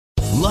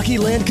Lucky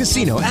Land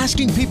Casino,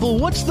 asking people,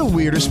 what's the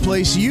weirdest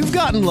place you've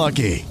gotten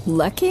lucky?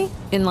 Lucky?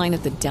 In line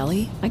at the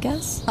deli, I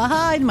guess?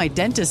 Aha, in my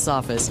dentist's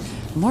office.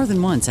 More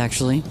than once,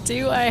 actually.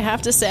 Do I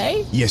have to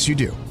say? Yes, you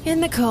do. In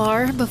the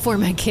car before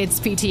my kids'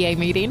 PTA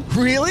meeting.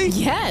 Really?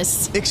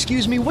 Yes.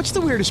 Excuse me, what's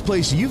the weirdest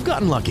place you've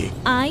gotten lucky?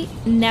 I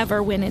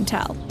never win and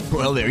tell.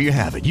 Well, there you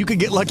have it. You can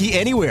get lucky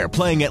anywhere,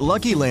 playing at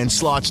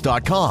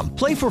LuckyLandSlots.com.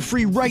 Play for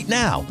free right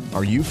now.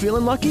 Are you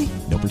feeling lucky?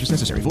 No purchase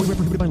necessary. Void where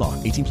prohibited by law.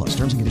 18 plus.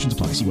 Terms and conditions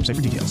apply. See website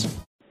for details.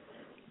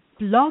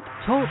 Blog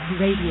Talk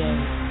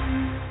Radio.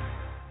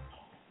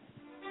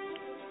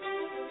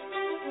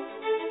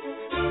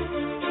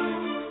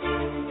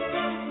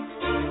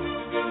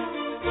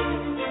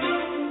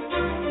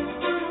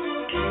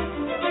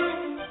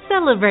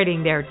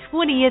 Celebrating their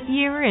 20th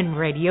year in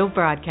radio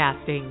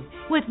broadcasting,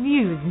 with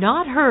views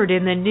not heard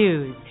in the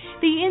news,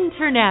 the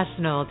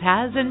International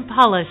Taz and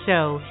Paula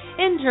Show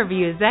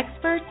interviews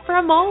experts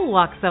from all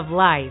walks of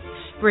life,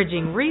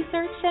 bridging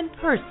research and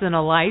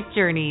personal life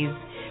journeys,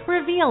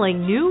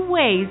 revealing new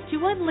ways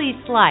to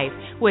unleash life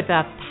with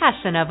the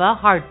passion of a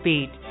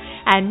heartbeat.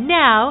 And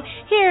now,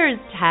 here's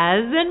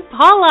Taz and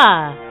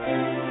Paula.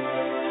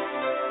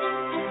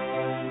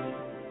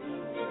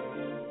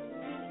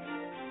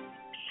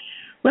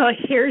 Well,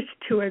 here's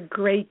to a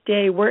great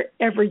day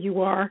wherever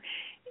you are.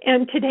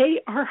 And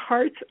today our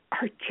hearts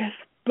are just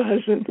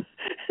buzzing.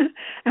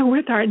 And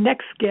with our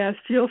next guest,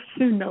 you'll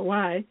soon know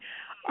why.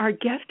 Our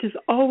guest is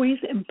always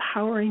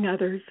empowering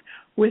others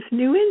with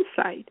new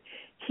insight.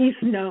 He's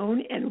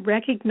known and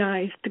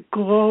recognized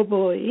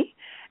globally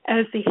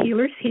as the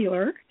healer's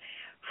healer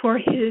for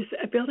his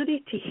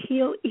ability to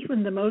heal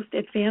even the most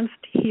advanced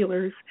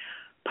healers,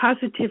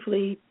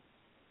 positively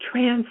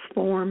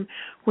transform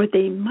what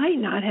they might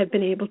not have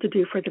been able to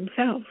do for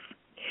themselves.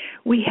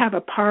 We have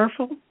a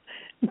powerful,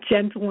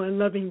 gentle, and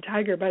loving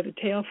tiger by the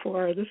tail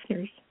for our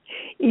listeners,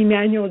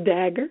 Emmanuel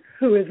Dagher,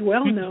 who is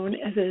well known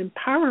as an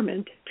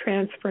empowerment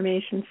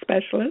transformation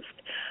specialist,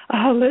 a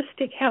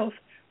holistic health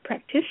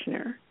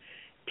practitioner,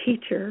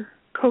 teacher,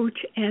 coach,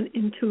 and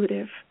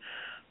intuitive.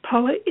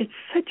 Paula, it's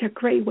such a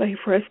great way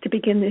for us to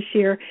begin this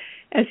year,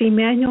 as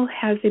Emmanuel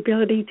has the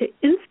ability to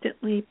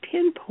instantly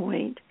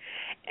pinpoint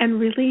and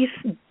release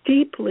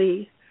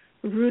deeply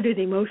rooted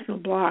emotional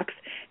blocks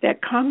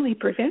that commonly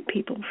prevent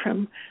people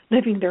from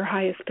living their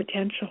highest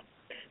potential.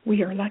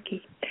 We are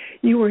lucky.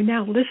 You are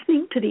now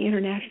listening to the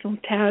International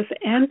Taz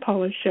and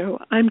Paula Show.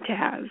 I'm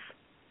Taz.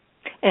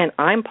 And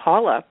I'm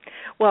Paula.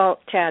 Well,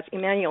 Taz,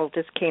 Emmanuel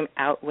just came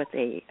out with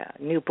a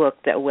new book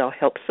that will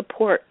help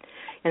support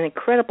an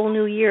incredible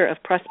new year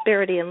of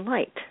prosperity and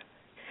light.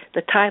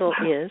 The title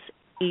is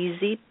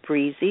Easy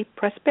Breezy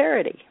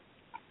Prosperity.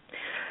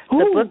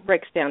 The book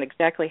breaks down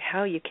exactly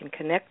how you can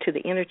connect to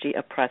the energy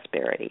of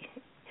prosperity.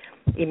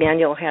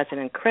 Emmanuel has an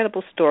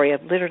incredible story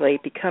of literally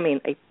becoming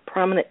a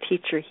prominent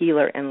teacher,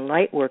 healer, and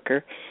light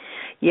worker,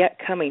 yet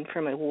coming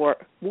from a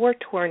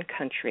war-torn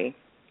country.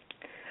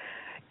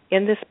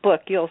 In this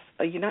book, you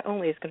not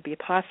only is going to be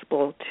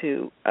possible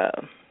to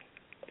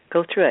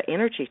go through an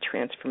energy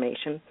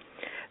transformation,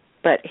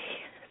 but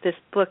this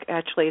book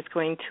actually is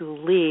going to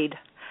lead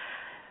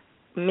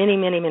many,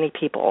 many, many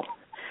people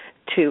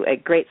to a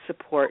great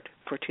support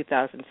for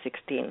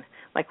 2016.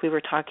 Like we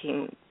were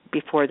talking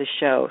before the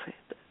show,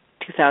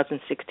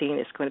 2016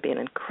 is going to be an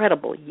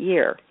incredible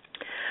year.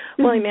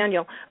 Mm-hmm. Well,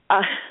 Emmanuel,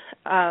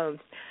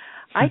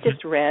 I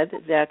just read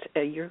that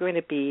you're going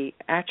to be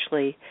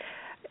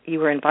you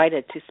were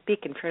invited to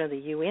speak in front of the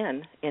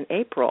UN in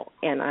April,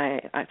 and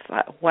I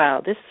thought,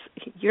 wow,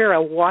 you're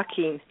a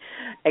walking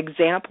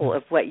example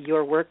of what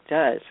your work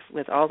does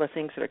with all the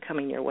things that are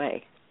coming your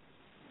way.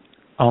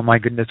 Oh, my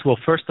goodness. Well,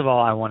 first of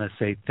all, I want to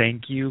say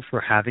thank you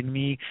for having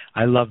me.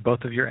 I love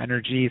both of your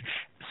energies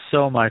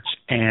so much.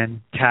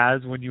 And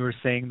Taz, when you were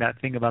saying that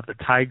thing about the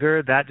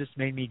tiger, that just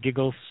made me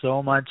giggle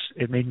so much.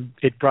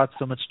 It brought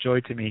so much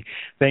joy to me.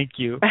 Thank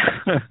you.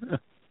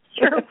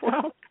 You're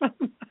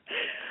welcome.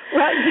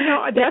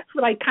 Well, that's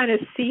what I kind of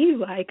see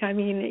like. I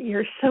mean,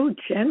 you're so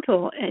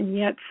gentle and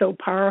yet so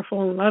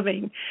powerful and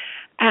loving.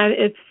 And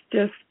it's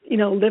just,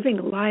 living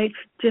life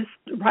just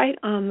right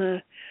on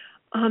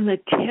the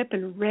tip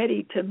and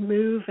ready to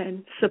move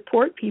and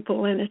support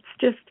people. And it's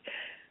just,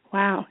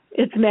 wow,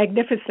 it's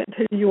magnificent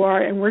who you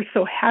are, and we're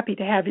so happy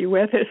to have you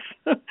with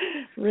us,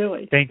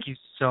 really. Thank you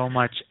so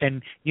much.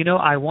 And,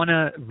 I want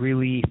to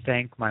really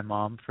thank my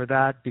mom for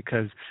that,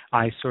 because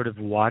I sort of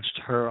watched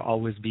her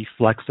always be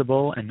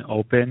flexible and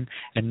open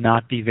and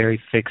not be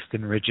very fixed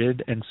and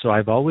rigid. And so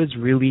I've always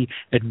really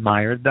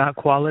admired that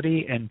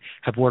quality and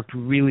have worked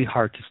really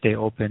hard to stay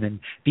open and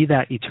be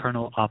that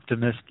eternal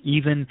optimist,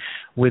 even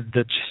with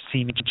the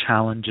seeming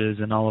challenges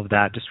and all of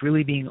that, just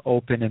really being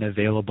open and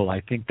available.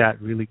 I think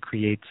that really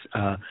creates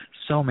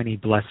so many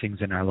blessings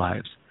in our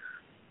lives.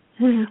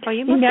 Well,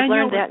 you must have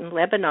learned that in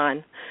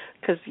Lebanon,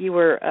 because you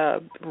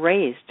were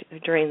raised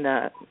during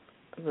the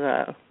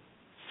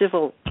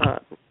civil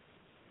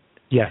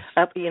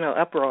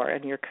uproar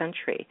in your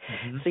country.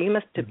 Mm-hmm. So you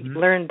must have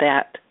learned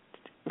that,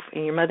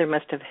 and your mother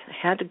must have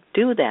had to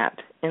do that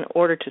in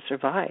order to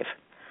survive.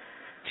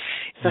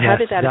 So yes, how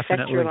did that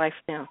definitely affect your life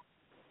now?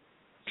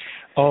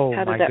 Oh,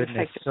 how did my that goodness,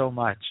 affect it? so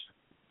much.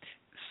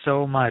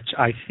 So much.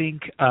 I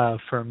think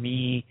for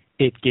me,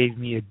 it gave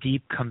me a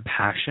deep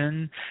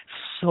compassion,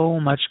 so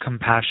much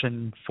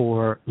compassion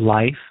for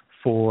life,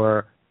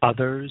 for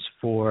others,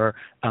 for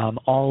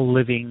all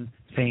living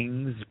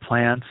things,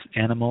 plants,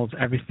 animals,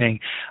 everything.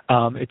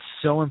 It's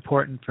so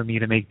important for me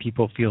to make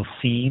people feel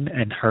seen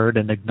and heard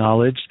and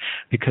acknowledged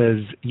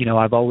because,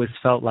 I've always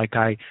felt like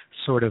I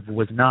sort of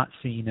was not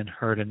seen and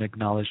heard and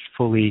acknowledged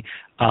fully.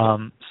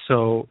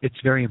 So it's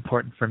very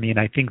important for me, and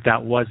I think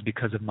that was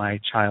because of my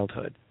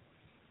childhood.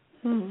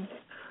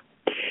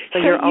 So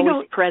you're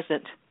always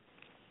present.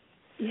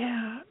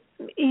 Yeah.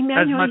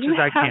 Emmanuel, as much as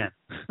I can.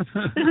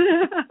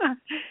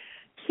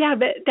 Yeah,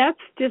 but that's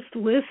just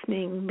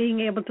listening,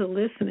 being able to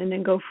listen and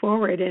then go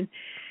forward. And,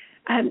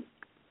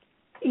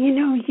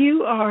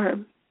 you are,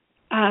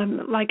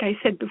 like I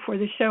said before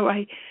the show,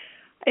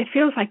 it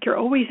feels like you're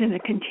always in a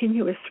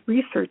continuous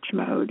research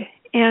mode.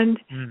 And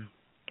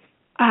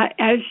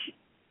as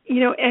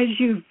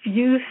you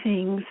view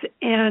things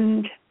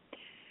and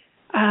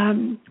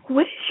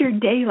what is your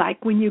day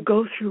like when you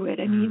go through it?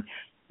 I mean,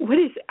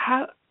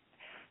 how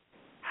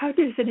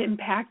does it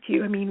impact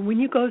you? I mean, when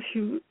you go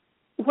through,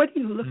 what are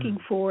you looking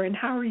for and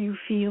how are you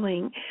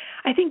feeling?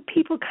 I think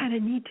people kind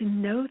of need to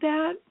know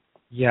that.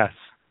 Yes.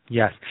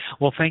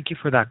 Well, thank you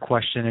for that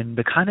question. And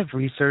the kind of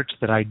research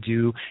that I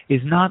do is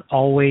not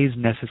always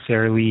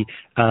necessarily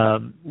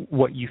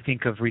what you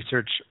think of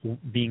research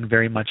being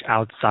very much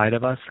outside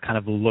of us, kind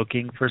of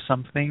looking for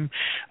something.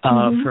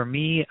 For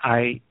me,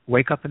 I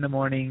wake up in the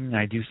morning,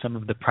 I do some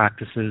of the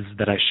practices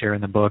that I share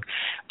in the book,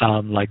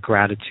 like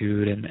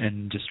gratitude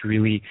and just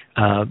really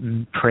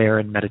prayer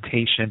and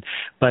meditation.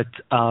 But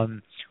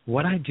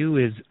what I do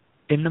is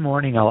in the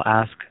morning, I'll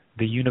ask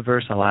the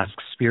universe, I'll ask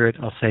spirit,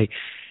 I'll say,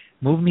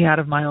 move me out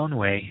of my own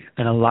way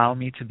and allow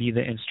me to be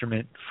the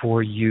instrument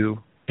for you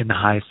in the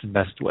highest and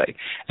best way.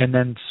 And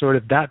then sort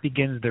of that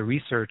begins the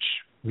research,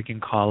 we can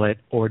call it,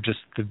 or just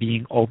the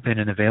being open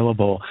and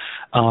available.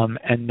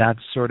 And that's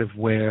sort of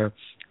where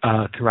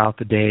throughout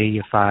the day,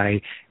 if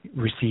I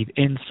receive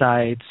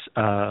insights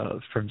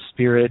from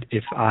spirit,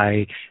 if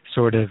I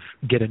sort of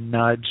get a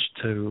nudge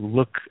to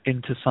look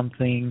into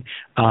something,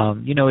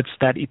 it's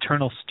that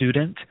eternal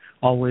student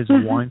always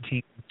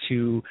wanting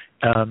to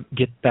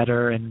get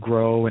better and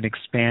grow and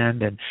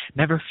expand and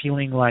never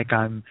feeling like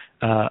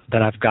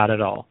that I've got it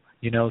all,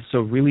 so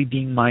really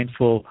being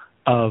mindful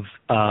of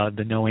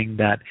the knowing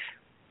that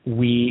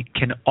we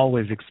can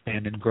always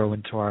expand and grow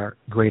into our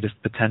greatest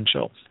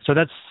potential. So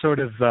that's sort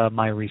of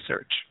my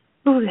research.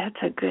 Oh, that's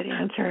a good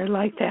answer. I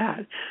like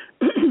that.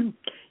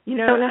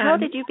 Now, how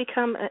did you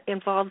become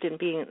involved in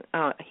being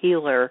a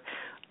healer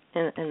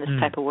in this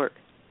type of work?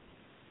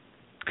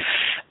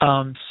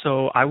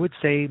 So I would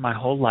say my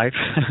whole life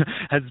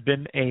has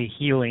been a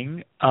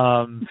healing,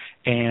 and,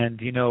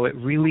 it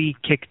really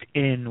kicked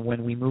in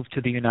when we moved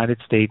to the United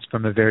States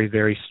from a very,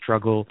 very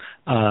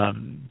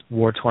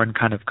war-torn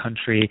kind of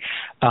country,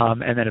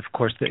 and then, of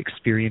course, the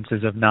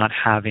experiences of not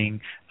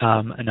having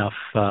enough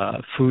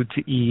food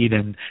to eat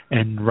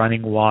and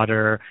running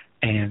water,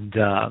 and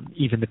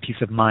even the peace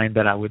of mind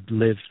that I would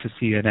live to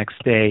see the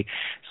next day.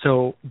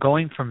 So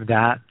going from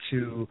that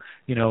to,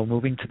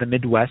 moving to the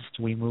Midwest,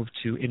 we moved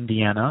to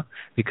Indiana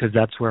because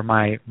that's where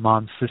my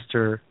mom's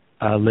sister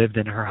lived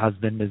and her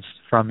husband is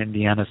from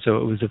Indiana. So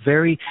it was a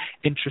very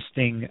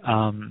interesting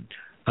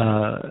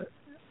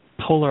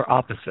polar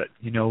opposite,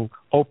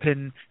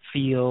 open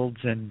fields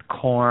and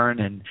corn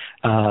and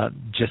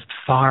just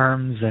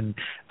farms and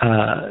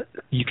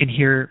you can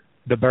hear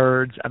the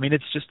birds. I mean,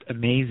 it's just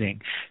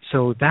amazing.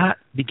 So that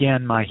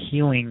began my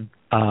healing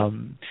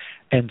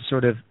and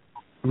sort of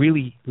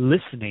really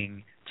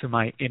listening to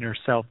my inner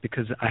self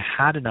because I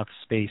had enough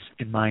space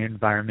in my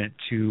environment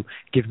to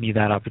give me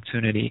that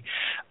opportunity.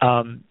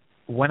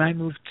 When I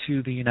moved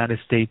to the United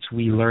States,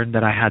 we learned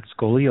that I had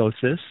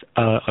scoliosis,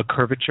 a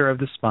curvature of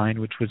the spine,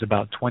 which was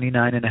about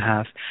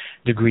 29.5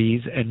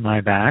 degrees in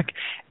my back.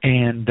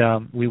 And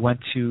we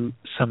went to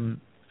some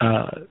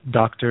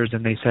doctors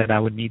and they said I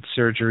would need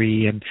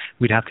surgery and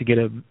we'd have to get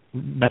a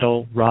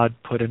metal rod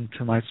put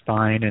into my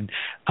spine, and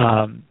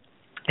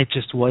it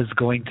just was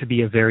going to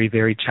be a very,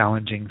 very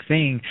challenging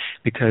thing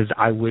because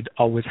I would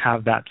always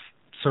have that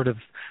sort of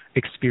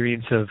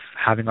experience of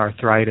having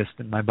arthritis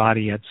in my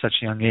body at such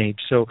a young age.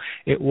 So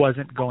it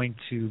wasn't going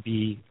to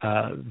be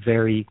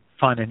very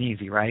fun and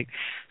easy, right?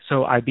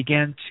 So I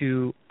began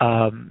to,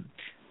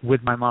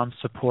 with my mom's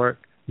support,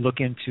 look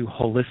into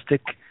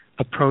holistic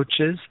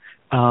approaches,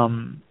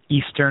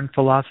 Eastern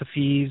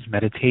philosophies,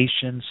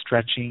 meditation,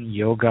 stretching,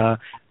 yoga,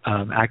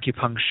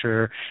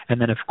 acupuncture,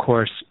 and then, of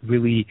course,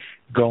 really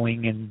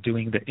going and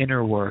doing the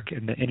inner work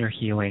and the inner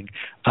healing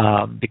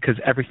because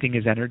everything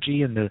is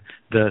energy. And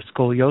the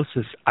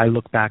scoliosis, I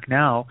look back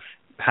now,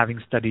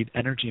 having studied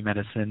energy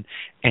medicine,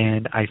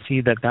 and I see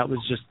that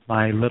was just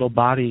my little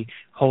body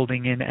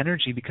holding in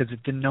energy because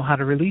it didn't know how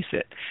to release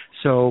it.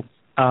 So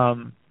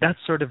that's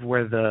sort of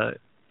where the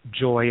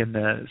joy and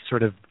the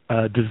sort of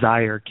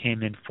desire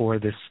came in for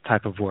this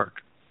type of work.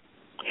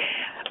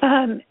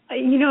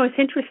 It's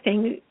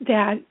interesting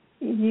that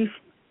you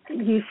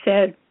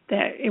said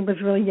that it was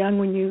really young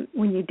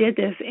when you did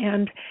this,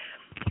 and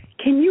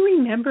can you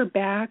remember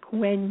back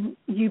when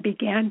you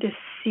began to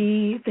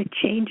see the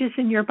changes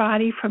in your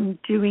body from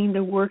doing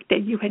the work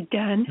that you had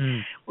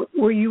done?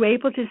 Were you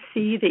able to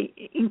see the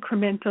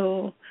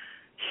incremental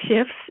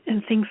shifts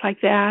and things like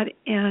that?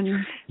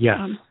 And yes.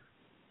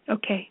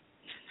 Okay.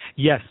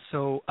 Yes.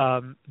 So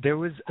there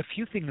was a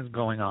few things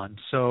going on.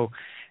 So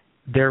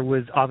there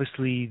was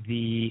obviously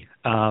the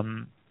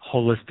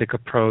holistic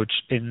approach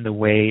in the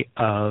way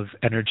of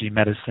energy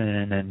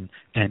medicine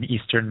and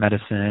Eastern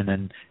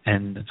medicine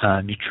and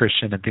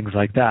nutrition and things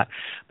like that.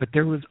 But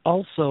there was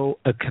also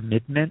a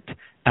commitment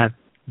at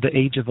the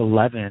age of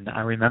 11.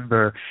 I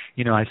remember,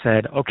 I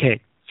said,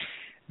 okay,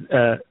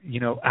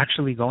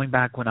 actually going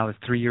back when I was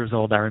 3 years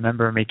old, I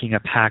remember making a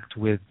pact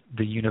with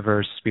the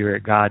universe,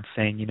 spirit, God,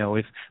 saying,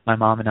 if my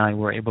mom and I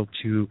were able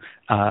to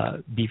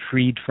be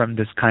freed from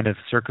this kind of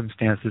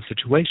circumstance, this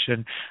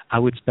situation, I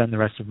would spend the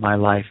rest of my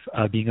life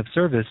being of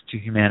service to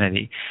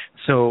humanity.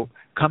 So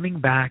coming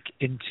back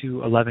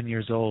into 11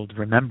 years old,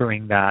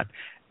 remembering that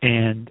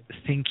and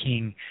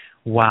thinking,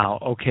 wow,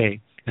 okay.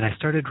 And I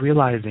started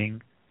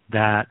realizing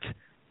that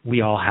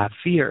we all have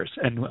fears,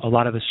 and a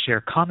lot of us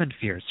share common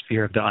fears: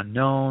 fear of the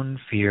unknown,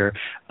 fear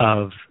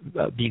of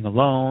being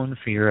alone,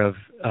 fear of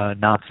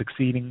not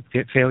succeeding,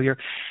 failure.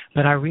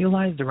 But I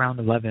realized around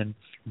 11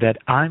 that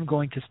I'm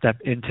going to step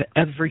into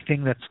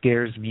everything that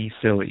scares me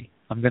silly.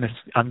 I'm gonna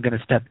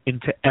step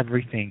into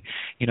everything.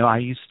 I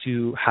used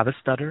to have a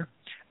stutter.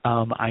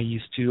 I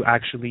used to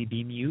actually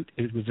be mute.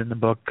 It was in the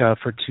book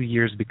for 2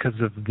 years because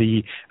of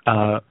the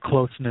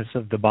closeness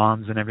of the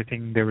bombs and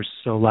everything. They were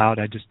so loud,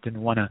 I just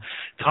didn't want to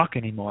talk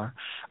anymore.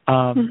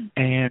 So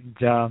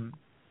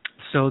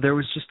there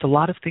was just a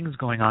lot of things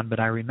going on,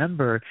 but I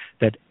remember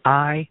that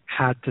I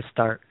had to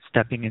start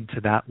stepping into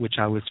that which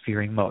I was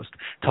fearing most: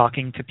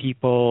 talking to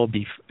people,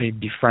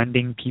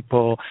 befriending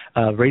people,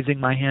 raising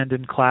my hand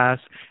in class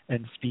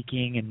and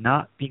speaking, and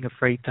not being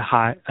afraid to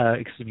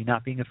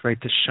not being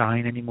afraid to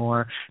shine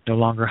anymore, no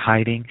longer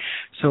hiding.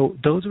 So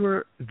those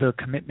were the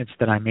commitments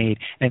that I made,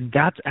 and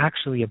that's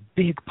actually a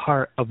big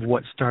part of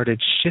what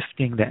started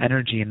shifting the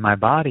energy in my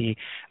body,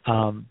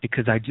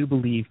 because I do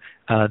believe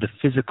the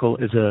physical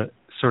is a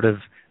sort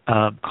of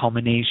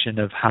culmination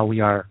of how we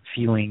are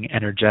feeling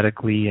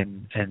energetically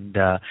and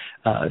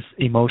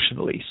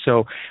emotionally.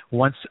 So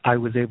once I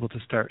was able to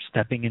start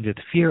stepping into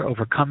the fear,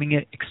 overcoming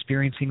it,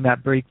 experiencing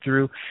that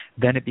breakthrough,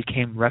 then it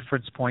became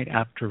reference point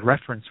after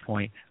reference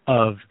point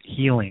of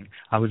healing.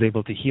 I was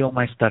able to heal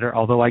my stutter,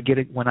 although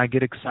when I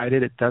get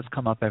excited, it does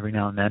come up every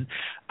now and then.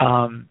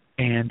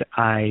 And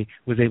I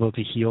was able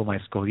to heal my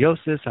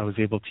scoliosis. I was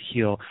able to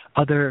heal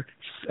other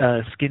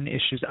skin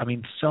issues. I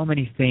mean, so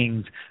many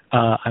things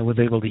I was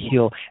able to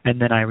heal. And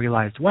then I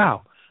realized,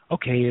 wow,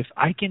 okay, if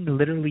I can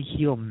literally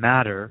heal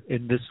matter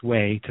in this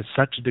way to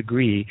such a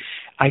degree,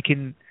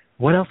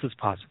 what else is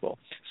possible?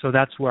 So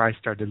that's where I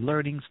started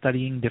learning,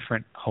 studying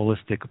different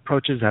holistic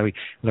approaches. I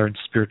learned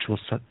spiritual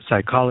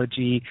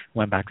psychology,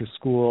 went back to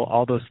school,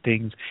 all those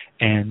things,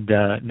 and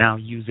now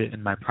use it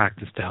in my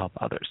practice to help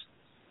others.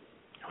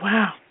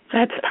 Wow.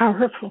 That's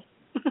powerful.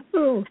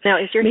 Now,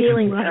 is your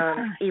healing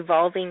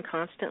evolving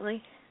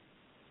constantly?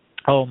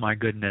 Oh, my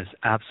goodness,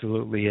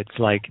 absolutely. It's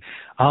like,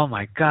 oh,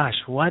 my gosh,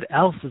 what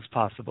else is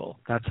possible?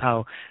 That's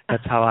how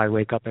I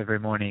wake up every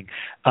morning.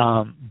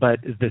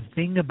 But the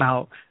thing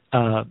about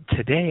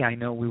today, I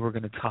know we were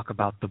going to talk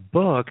about the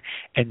book,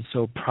 and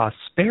so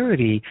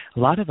prosperity, a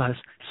lot of us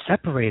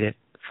separate it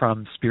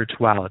from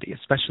spirituality,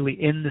 especially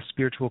in the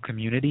spiritual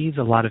communities.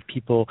 A lot of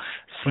people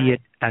see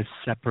it as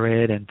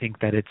separate and think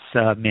that it's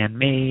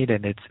man-made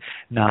and it's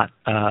not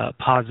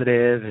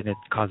positive and it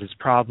causes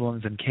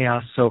problems and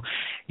chaos. So,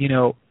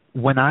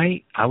 when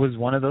I was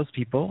one of those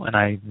people, and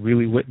I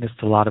really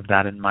witnessed a lot of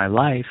that in my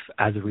life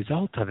as a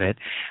result of it.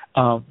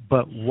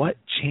 But what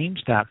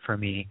changed that for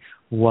me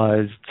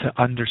was to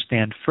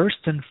understand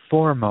first and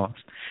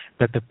foremost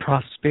that the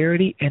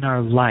prosperity in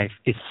our life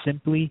is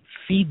simply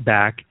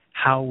feedback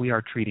how we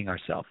are treating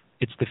ourselves.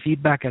 It's the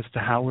feedback as to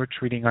how we're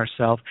treating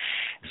ourselves.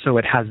 So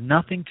it has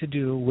nothing to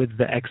do with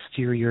the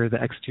exterior.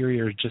 The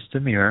exterior is just a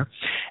mirror.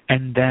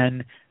 And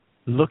then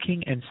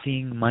looking and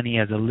seeing money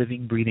as a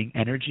living, breathing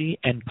energy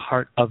and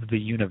part of the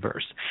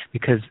universe,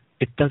 because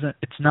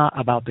it's not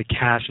about the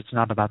cash, it's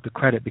not about the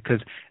credit, because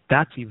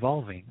that's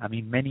evolving. I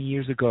mean, many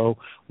years ago,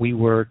 we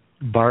were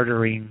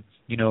bartering,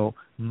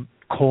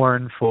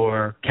 corn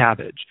for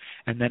cabbage,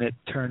 and then it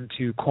turned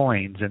to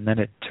coins, and then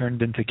it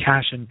turned into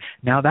cash, and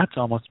now that's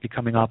almost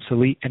becoming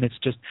obsolete, and it's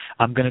just,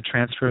 I'm going to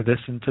transfer this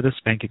into this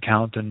bank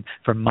account and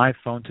from my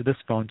phone to this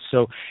phone.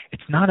 So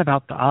it's not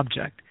about the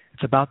object.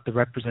 It's about the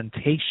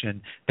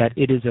representation that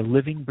it is a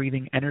living,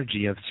 breathing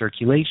energy of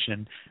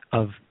circulation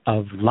of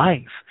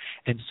life.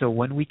 And so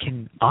when we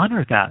can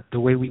honor that, the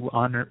way we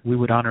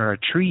would honor a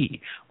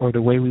tree, or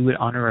the way we would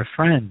honor a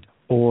friend,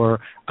 or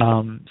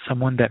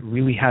someone that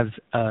really has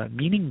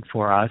meaning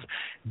for us,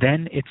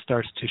 then it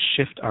starts to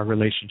shift our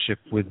relationship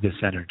with this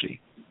energy.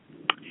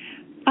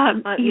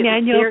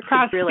 Emmanuel,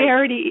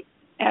 prosperity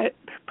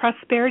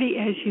prosperity,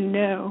 as you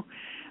know,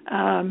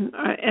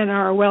 and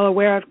are well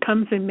aware of,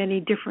 comes in many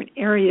different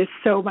areas.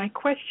 So my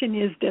question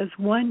is, does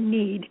one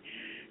need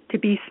to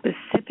be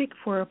specific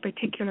for a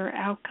particular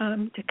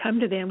outcome to come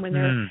to them when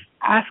they're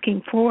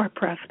asking for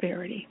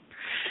prosperity?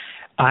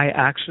 I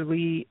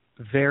actually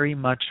very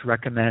much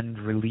recommend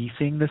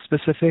releasing the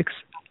specifics.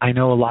 I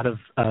know a lot of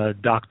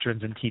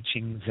doctrines and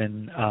teachings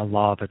in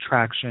law of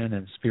attraction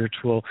and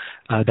spiritual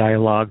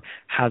dialogue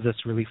has us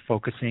really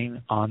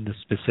focusing on the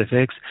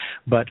specifics.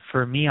 But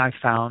for me, I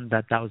found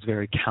that was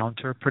very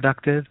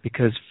counterproductive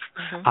because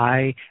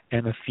I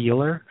am a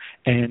feeler.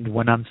 And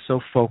when I'm so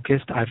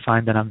focused, I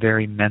find that I'm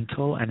very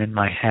mental and in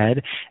my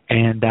head,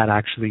 and that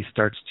actually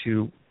starts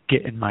to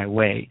get in my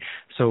way.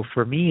 So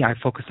for me, I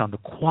focus on the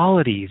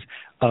qualities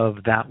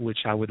of that which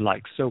I would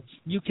like. So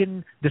you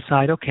can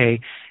decide, okay,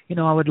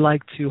 I would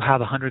like to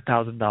have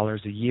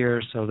 $100,000 a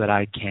year so that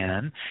I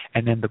can,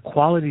 and then the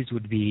qualities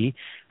would be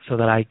so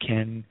that I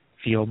can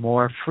feel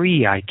more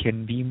free, I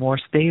can be more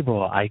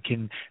stable, I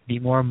can be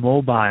more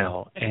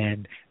mobile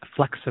and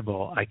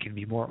flexible, I can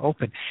be more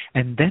open.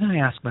 And then I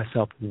ask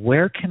myself,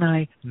 where can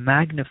I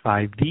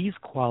magnify these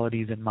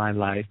qualities in my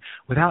life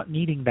without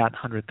needing that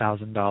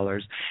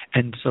 $100,000,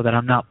 and so that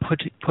I'm not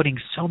putting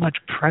so much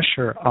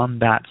pressure on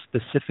that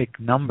specific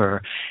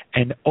number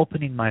and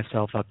opening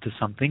myself up to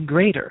something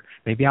greater.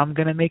 Maybe I'm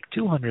going to make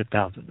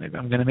 $200,000, maybe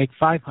I'm going to make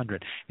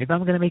 $500,000, maybe I'm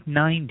going to make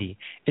 $90,000.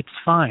 It's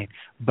fine,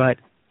 but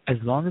as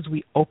long as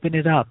we open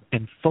it up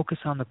and focus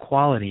on the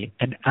quality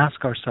and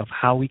ask ourselves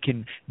how we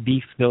can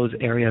beef those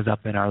areas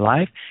up in our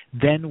life,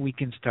 then we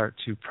can start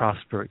to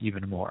prosper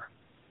even more.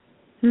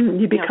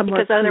 You become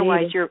more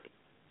creative.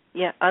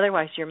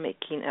 Otherwise you're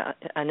making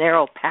a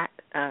narrow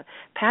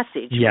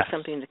passage for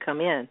something to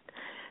come in.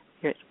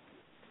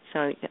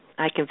 So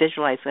I can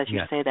visualize as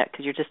you say that,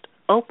 because you're just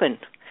open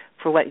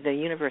for what the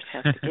universe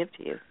has to give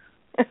to you.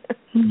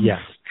 Yes.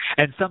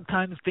 And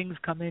sometimes things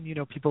come in,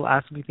 people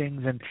ask me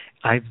things and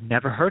I've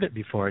never heard it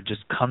before. It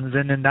just comes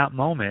in that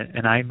moment,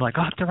 and I'm like,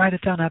 I have to write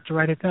it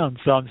down.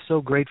 So I'm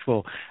so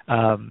grateful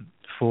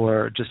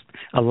for just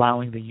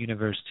allowing the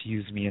universe to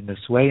use me in this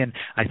way. And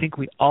I think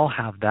we all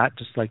have that,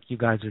 just like you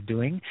guys are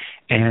doing.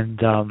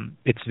 And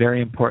it's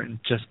very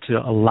important just to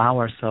allow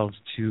ourselves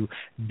to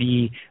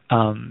be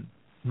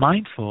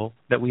mindful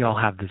that we all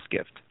have this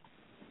gift.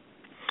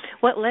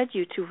 What led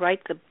you to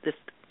write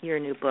your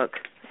new book,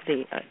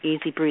 the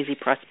Easy Breezy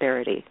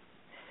Prosperity?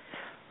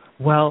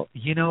 Well,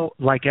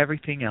 like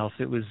everything else,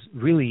 it was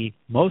really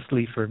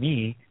mostly for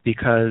me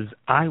because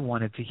I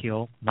wanted to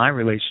heal my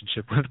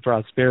relationship with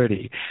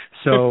prosperity.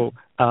 So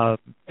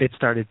it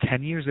started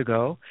 10 years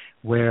ago,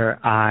 where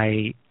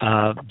I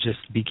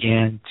just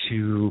began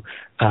to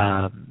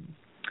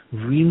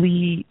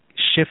really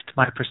shift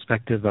my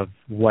perspective of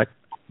what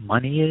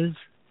money is.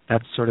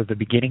 That's sort of the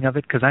beginning of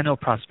it, because I know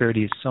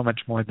prosperity is so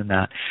much more than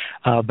that.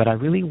 But I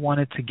really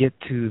wanted to get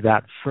to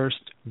that first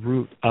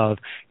root of,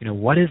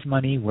 what is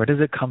money? Where does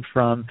it come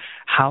from?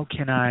 How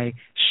can I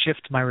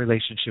shift my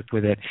relationship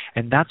with it?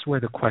 And that's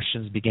where the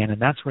questions began,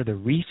 and that's where the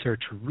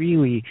research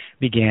really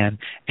began.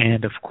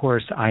 And, of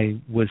course, I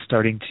was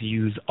starting to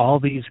use all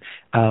these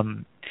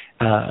things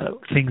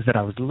that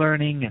I was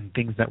learning and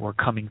things that were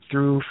coming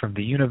through from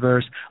the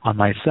universe on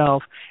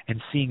myself, and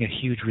seeing a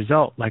huge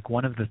result. Like,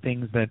 one of the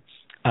things that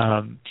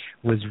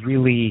was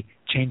really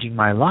changing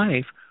my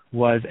life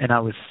was, and I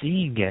was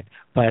seeing it,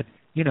 but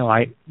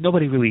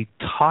nobody really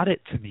taught it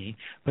to me,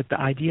 but the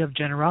idea of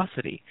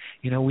generosity.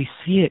 We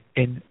see it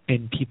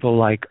in people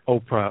like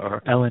Oprah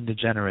or Ellen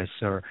DeGeneres,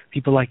 or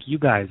people like you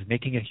guys,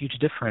 making a huge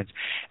difference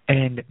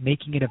and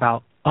making it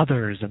about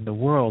others and the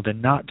world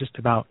and not just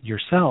about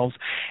yourselves.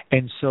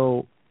 And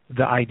so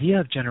the idea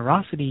of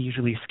generosity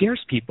usually scares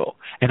people.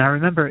 And I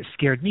remember it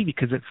scared me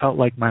because it felt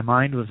like my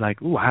mind was like,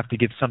 I have to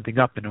give something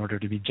up in order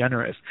to be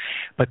generous.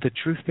 But the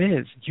truth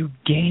is, you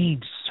gain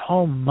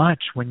so much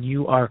when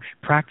you are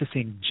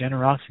practicing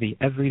generosity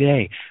every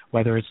day,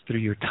 whether it's through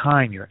your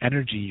time, your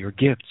energy, your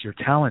gifts, your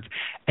talents,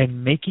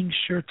 and making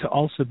sure to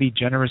also be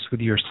generous with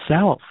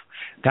yourself.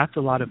 That's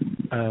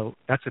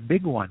a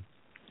big one,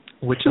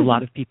 which a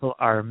lot of people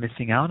are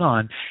missing out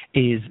on,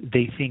 is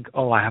they think,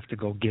 I have to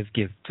go give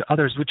to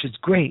others, which is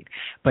great,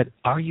 but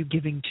are you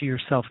giving to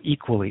yourself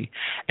equally?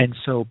 And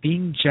so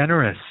being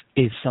generous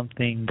is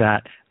something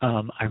that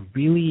I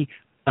really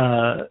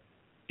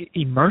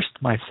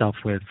immersed myself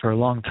with for a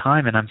long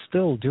time, and I'm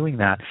still doing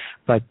that,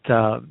 but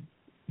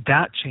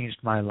that changed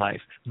my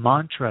life.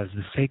 Mantras,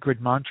 the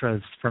sacred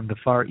mantras from the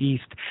Far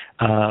East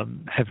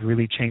have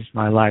really changed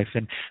my life.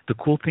 And the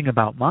cool thing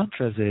about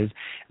mantras is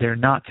they're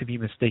not to be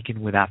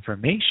mistaken with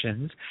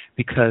affirmations,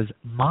 because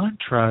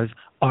mantras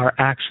are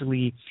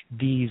actually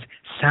these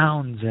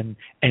sounds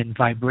and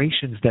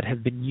vibrations that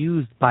have been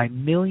used by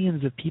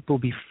millions of people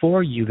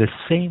before you, the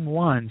same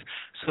ones.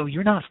 So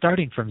you're not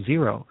starting from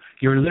zero.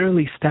 You're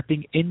literally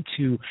stepping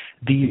into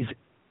these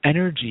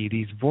energy,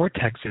 these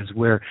vortexes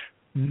where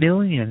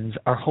millions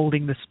are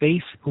holding the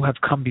space who have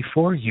come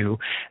before you,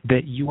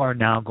 that you are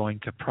now going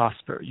to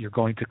prosper. You're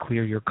going to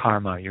clear your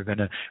karma. You're going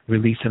to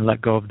release and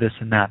let go of this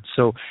and that.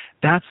 So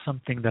that's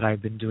something that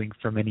I've been doing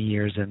for many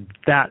years, and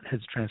that has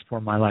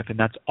transformed my life. And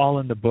that's all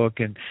in the book,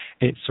 and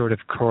it sort of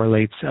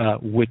correlates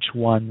which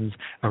ones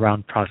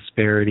around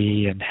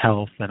prosperity and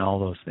health and all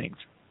those things.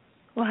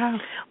 Wow.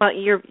 Well,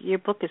 your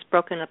book is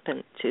broken up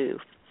into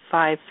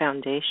 5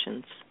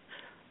 foundations.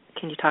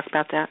 Can you talk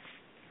about that?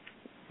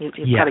 You've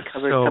probably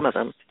covered some of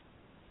them.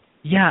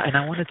 Yeah, and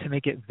I wanted to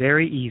make it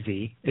very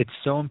easy. It's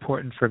so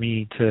important for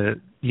me to,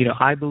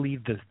 I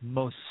believe the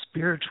most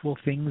spiritual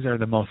things are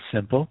the most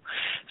simple.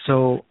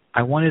 So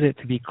I wanted it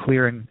to be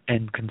clear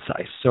and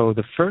concise. So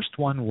the first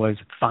one was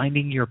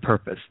finding your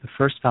purpose. The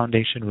first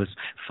foundation was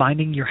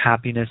finding your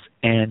happiness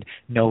and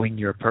knowing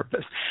your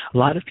purpose. A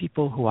lot of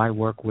people who I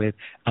work with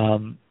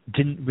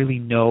didn't really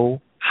know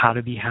how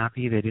to be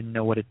happy. They didn't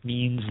know what it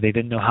means. They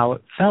didn't know how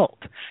it felt.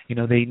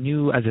 They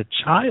knew as a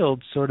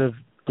child sort of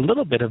a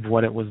little bit of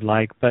what it was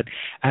like, but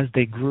as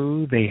they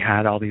grew, they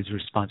had all these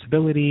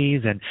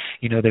responsibilities, and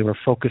they were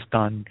focused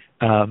on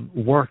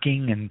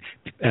working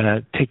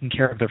and taking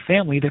care of their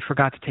family. They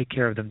forgot to take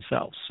care of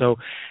themselves. So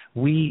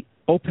we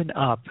open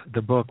up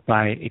the book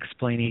by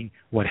explaining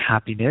what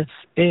happiness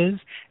is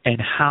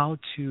and how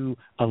to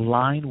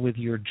align with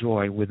your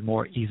joy with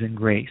more ease and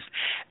grace.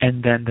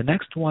 And then the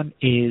next one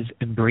is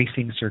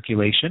embracing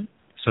circulation.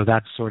 So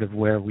that's sort of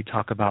where we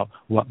talk about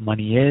what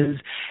money is.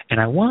 And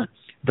I want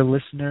the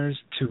listeners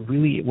to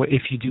really,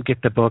 if you do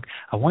get the book,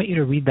 I want you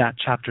to read that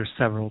chapter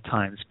several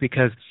times,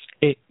 because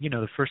it,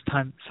 the first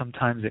time,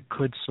 sometimes it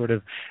could sort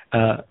of,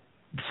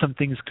 some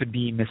things could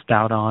be missed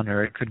out on,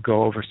 or it could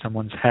go over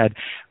someone's head.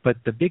 But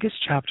the biggest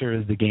chapter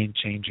is the Game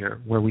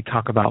Changer, where we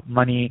talk about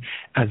money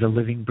as a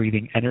living,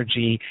 breathing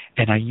energy.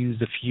 And I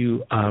used a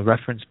few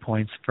reference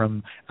points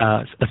from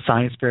a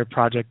science fair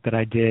project that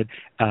I did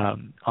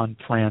on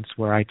plants,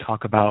 where I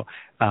talk about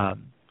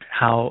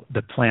how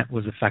the plant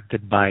was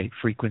affected by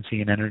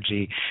frequency and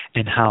energy,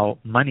 and how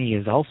money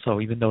is also,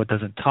 even though it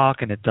doesn't talk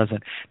and it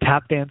doesn't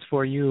tap dance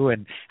for you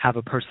and have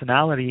a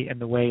personality in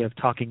the way of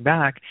talking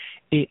back,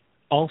 it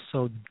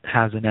also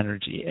has an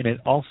energy, and it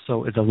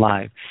also is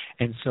alive.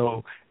 And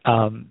so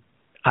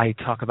I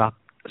talk about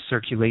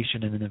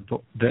circulation and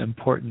the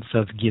importance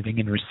of giving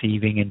and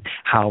receiving, and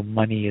how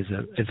money is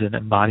an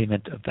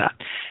embodiment of that.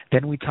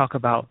 Then we talk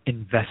about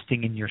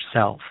investing in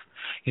yourself.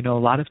 A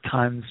lot of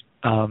times,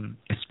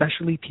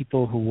 especially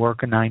people who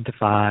work a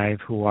 9-to-5,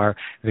 who are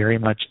very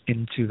much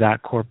into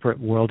that corporate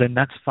world, and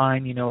that's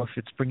fine, if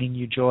it's bringing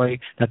you joy,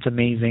 that's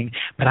amazing.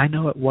 But I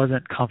know it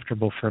wasn't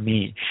comfortable for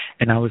me,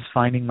 and I was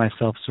finding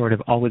myself sort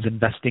of always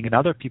investing in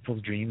other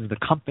people's dreams, the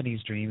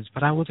company's dreams,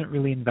 but I wasn't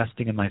really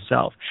investing in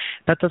myself.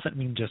 That doesn't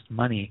mean just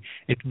money.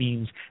 It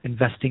means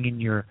investing in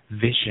your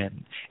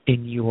vision,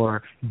 in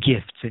your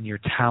gifts, in your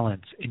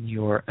talents, in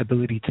your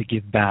ability to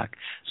give back.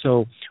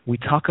 So we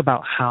talk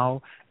about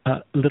how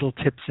little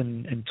tips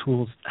and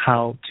tools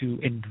how to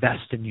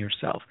invest in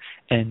yourself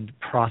and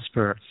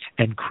prosper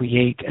and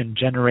create and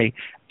generate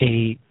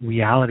a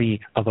reality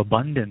of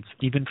abundance,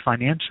 even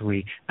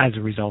financially, as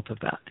a result of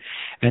that.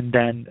 And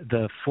then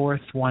the fourth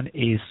one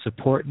is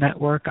support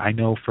network. I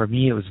know for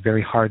me it was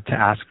very hard to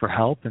ask for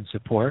help and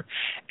support,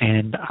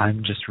 and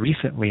I'm just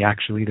recently,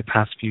 actually the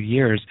past few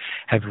years,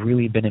 have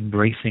really been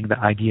embracing the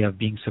idea of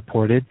being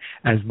supported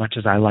as much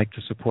as I like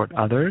to support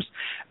others.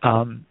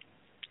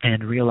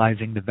 And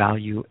realizing the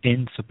value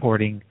in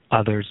supporting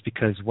others,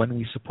 because when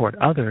we support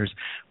others,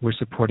 we're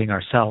supporting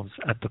ourselves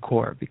at the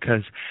core,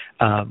 because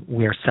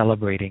we are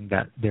celebrating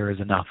that there is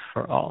enough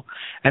for all.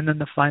 And then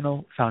the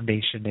final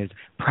foundation is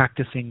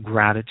practicing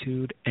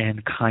gratitude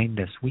and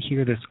kindness. We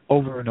hear this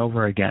over and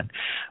over again,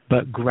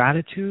 but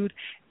gratitude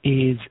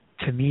is,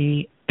 to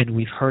me, and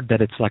we've heard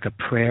that it's like a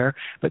prayer,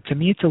 but to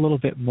me it's a little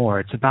bit more.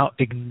 It's about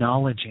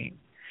acknowledging.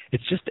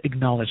 It's just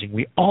acknowledging.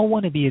 We all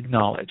want to be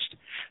acknowledged.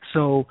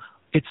 So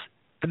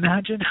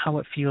imagine how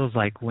it feels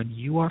like when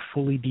you are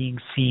fully being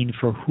seen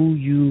for who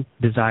you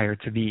desire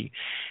to be.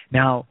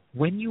 Now,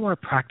 when you are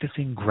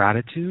practicing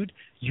gratitude,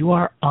 you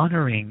are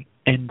honoring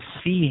and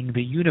seeing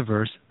the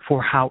universe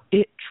for how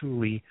it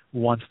truly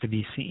wants to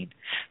be seen.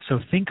 So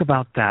think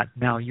about that.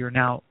 Now, you're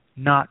now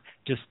not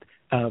just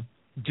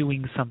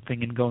doing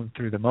something and going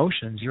through the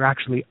motions. You're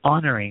actually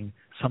honoring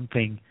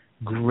something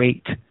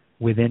great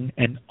within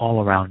and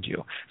all around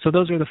you. So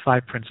those are the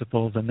 5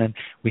 principles. And then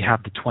we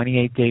have the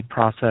 28-day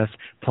process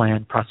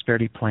plan,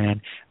 prosperity plan,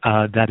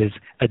 that is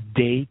a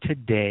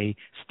day-to-day,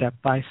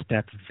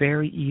 step-by-step,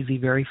 very easy,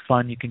 very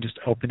fun. You can just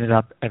open it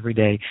up every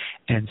day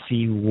and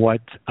see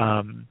what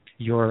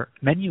your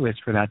menu is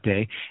for that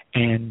day.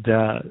 And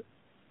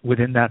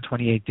within that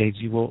 28 days,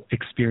 you will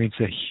experience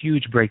a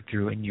huge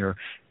breakthrough in your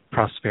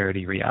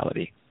prosperity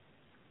reality.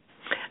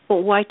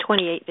 Well, why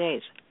 28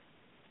 days?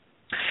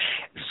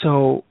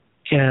 So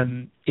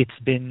it's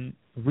been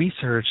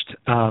researched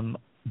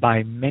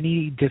by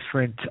many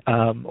different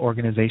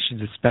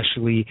organizations,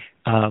 especially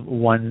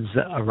ones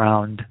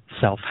around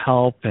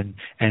self-help and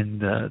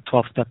the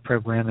 12-step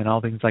program and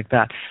all things like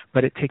that.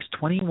 But it takes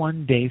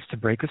 21 days to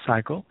break a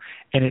cycle,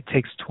 and it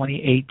takes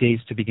 28 days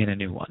to begin a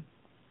new one.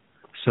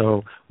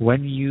 So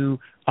when you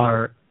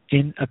are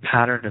in a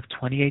pattern of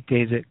 28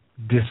 days, it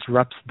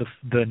disrupts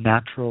the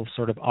natural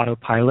sort of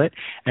autopilot,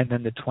 and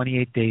then the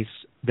 28 days,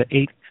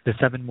 the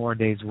 7 more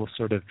days will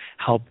sort of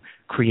help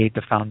create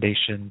the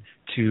foundation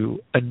to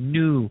a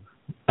new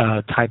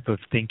type of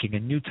thinking, a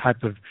new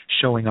type of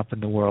showing up in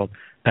the world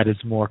that is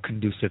more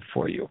conducive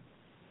for you.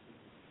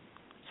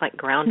 It's like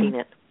grounding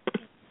it.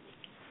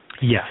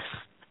 Yes.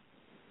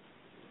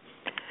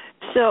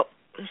 So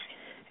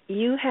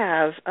you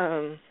have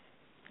an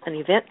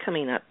event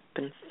coming up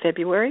in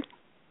February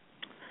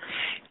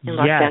in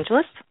Los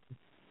Angeles?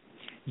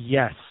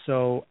 Yes.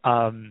 So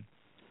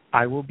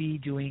I will be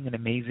doing an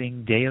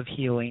amazing day of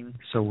healing.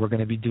 So we're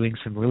going to be doing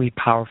some really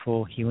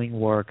powerful healing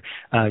work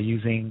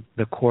using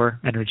the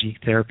core energy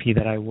therapy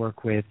that I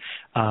work with,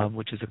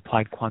 which is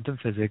applied quantum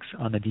physics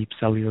on a deep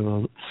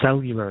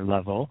cellular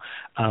level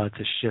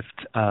to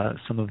shift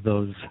some of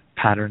those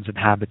patterns and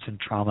habits and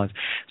traumas.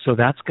 So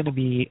that's going to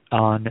be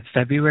on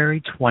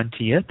February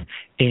 20th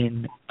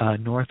in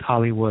North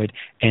Hollywood,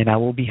 and I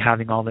will be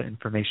having all the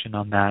information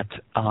on that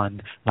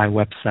on my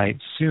website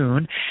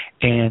soon.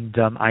 And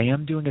I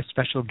am doing a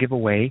special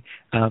giveaway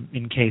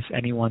in case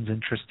anyone's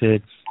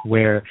interested,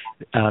 where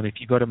if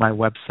you go to my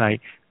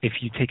website, if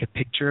you take a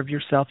picture of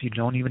yourself, you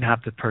don't even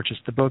have to purchase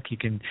the book. You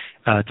can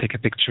take a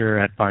picture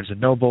at Barnes &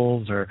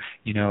 Nobles or,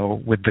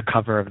 with the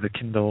cover of the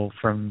Kindle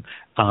from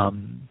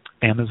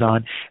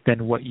Amazon.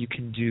 Then what you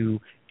can do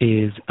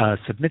is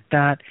submit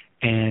that,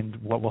 and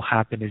what will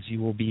happen is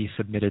you will be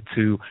submitted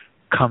to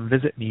come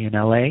visit me in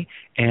LA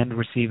and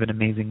receive an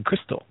amazing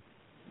crystal.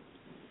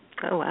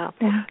 Oh, wow.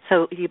 Yeah.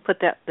 So you put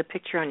the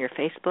picture on your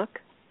Facebook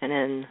and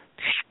then...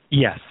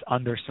 Yes,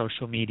 under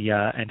social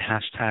media and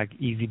hashtag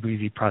Easy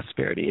Breezy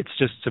Prosperity. It's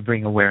just to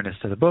bring awareness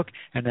to the book,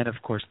 and then,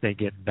 of course, they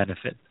get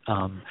benefit,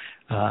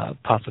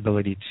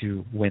 possibility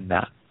to win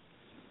that.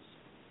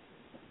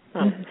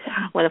 Oh,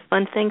 what a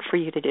fun thing for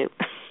you to do.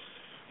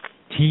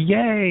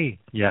 Yay!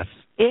 Yes.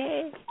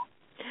 Yay!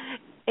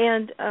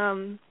 And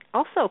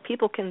also,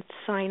 people can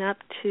sign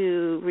up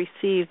to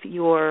receive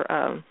your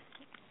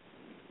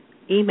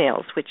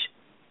emails, which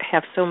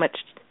have so much...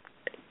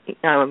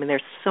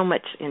 there's so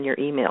much in your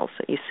emails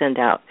that you send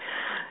out.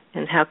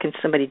 And how can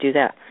somebody do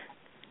that?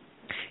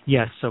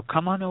 Yes, so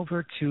come on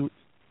over to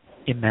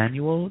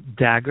Emmanuel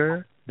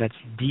Dagher. That's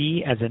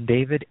D as in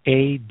David,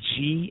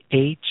 A-G-H-E-R,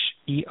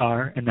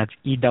 and that's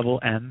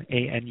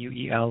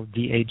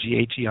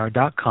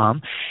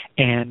EMMANUELDAGHER.com.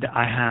 And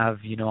I have,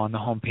 on the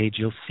homepage,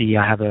 you'll see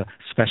I have a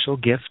special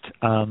gift,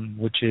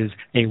 which is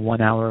a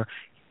 1-hour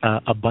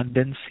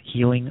abundance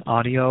healing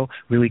audio,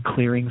 really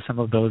clearing some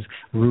of those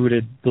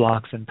rooted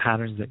blocks and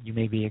patterns that you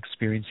may be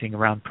experiencing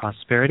around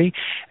prosperity.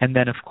 And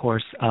then, of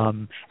course,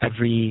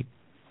 every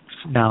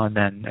now and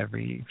then,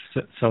 every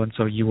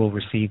so-and-so, you will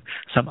receive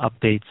some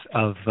updates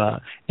of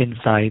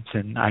insights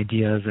and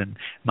ideas and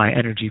my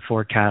energy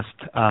forecast,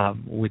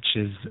 which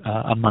is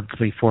a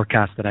monthly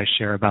forecast that I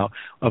share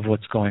of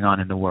what's going on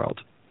in the world.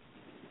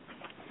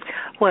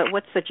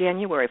 What's the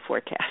January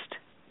forecast?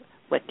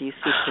 What do you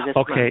see for this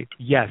month? Okay,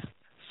 yes.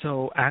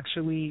 So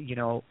actually,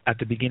 at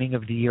the beginning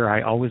of the year,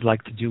 I always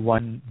like to do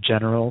one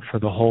general for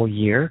the whole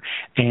year.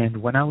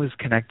 And when I was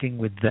connecting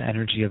with the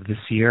energy of this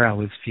year, I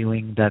was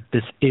feeling that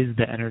this is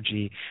the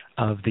energy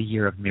of the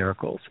year of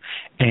miracles.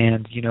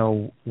 And,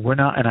 we're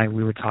not, and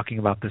we were talking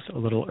about this a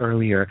little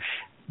earlier,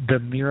 the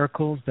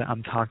miracles that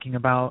I'm talking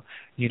about,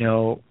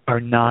 are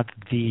not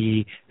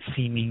the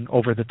seeming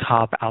over the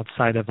top,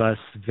 outside of us,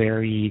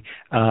 very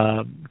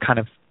kind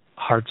of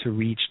hard to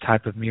reach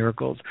type of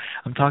miracles.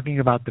 I'm talking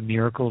about the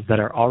miracles that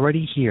are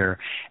already here,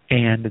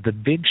 and the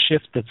big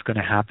shift that's going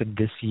to happen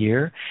this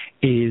year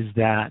is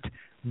that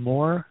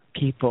more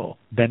people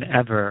than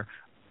ever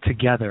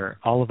together,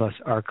 all of us,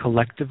 are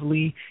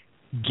collectively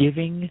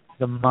giving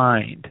the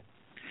mind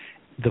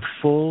the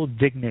full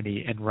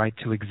dignity and right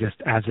to exist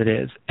as it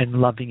is, and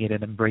loving it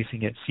and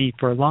embracing it. See,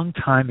 for a long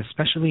time,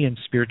 especially in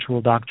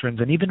spiritual doctrines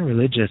and even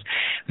religious,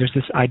 there's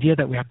this idea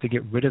that we have to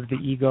get rid of the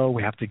ego,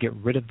 we have to get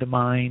rid of the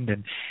mind,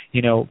 and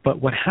but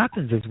what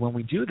happens is when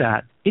we do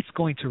that, it's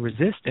going to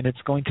resist, and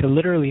it's going to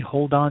literally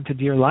hold on to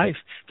dear life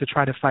to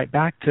try to fight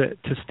back to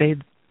stay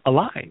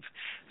alive.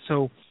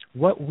 So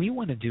what we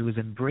want to do is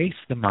embrace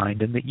the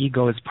mind, and the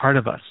ego is part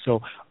of us.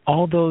 So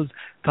all those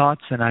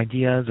thoughts and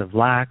ideas of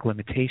lack,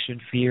 limitation,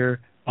 fear,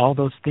 all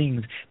those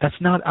things, that's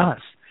not us.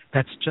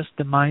 That's just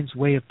the mind's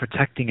way of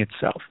protecting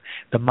itself.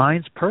 The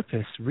mind's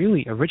purpose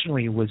really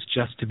originally was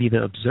just to be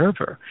the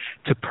observer,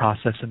 to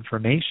process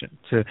information,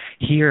 to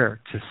hear,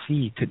 to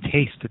see, to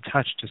taste, to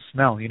touch, to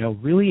smell,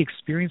 really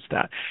experience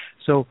that.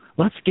 So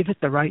let's give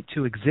it the right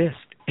to exist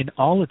in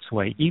all its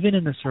way, even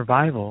in the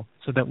survival,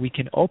 so that we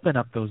can open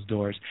up those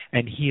doors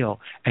and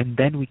heal, and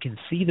then we can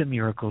see the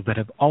miracles that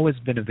have always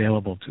been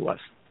available to us.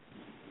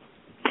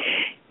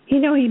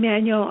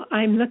 Emmanuel,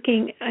 I'm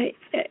looking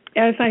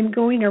as I'm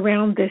going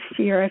around this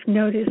year, I've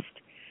noticed,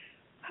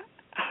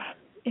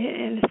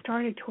 and it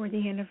started toward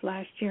the end of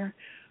last year,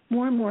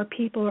 more and more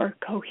people are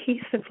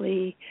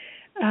cohesively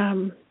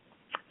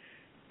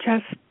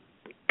just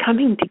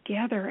coming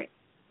together,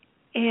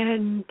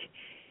 and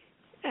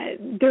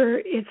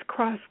it's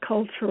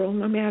cross-cultural.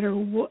 No matter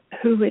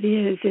who it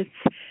is,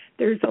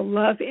 there's a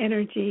love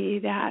energy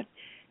that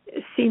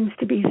seems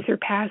to be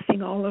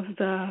surpassing all of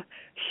the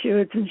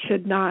shoulds and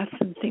should nots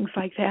and things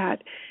like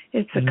that.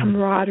 It's a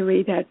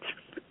camaraderie that's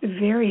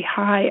very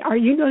high. Are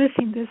you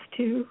noticing this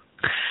too?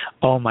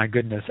 Oh my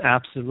goodness,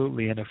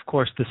 absolutely. And of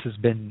course, this has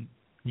been,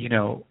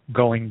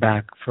 going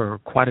back for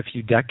quite a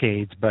few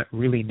decades, but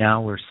really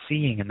now we're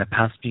seeing in the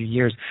past few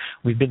years,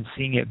 we've been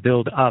seeing it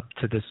build up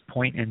to this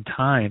point in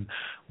time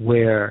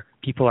where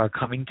people are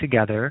coming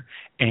together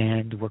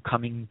and we're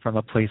coming from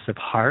a place of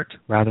heart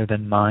rather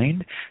than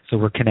mind. So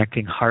we're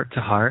connecting heart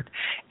to heart.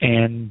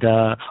 And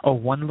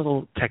one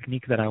little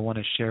technique that I want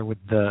to share with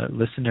the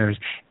listeners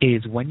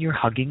is when you're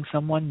hugging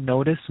someone,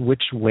 notice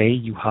which way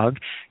you hug.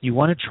 You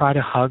want to try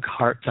to hug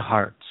heart to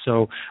heart.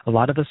 So a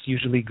lot of us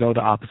usually go the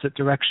opposite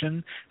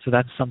direction. So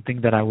that's something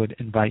that I would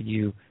invite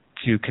you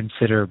to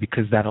consider,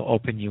 because that'll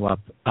open you up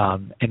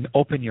and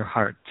open your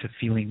heart to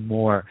feeling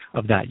more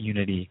of that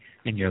unity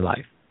in your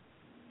life.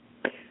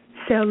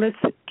 So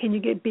can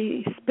you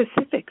be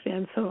specific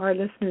then, so our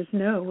listeners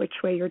know which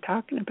way you're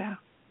talking about?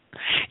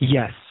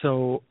 Yes.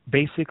 So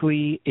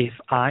basically, if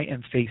I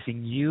am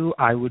facing you,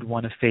 I would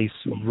want to face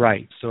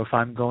right. So if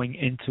I'm going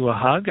into a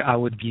hug, I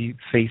would be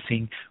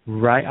facing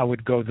right. I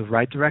would go the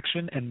right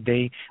direction, and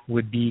they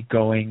would be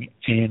going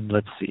in,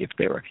 let's see if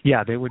they were.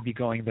 Yeah, they would be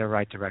going their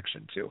right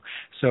direction too.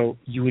 So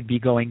you would be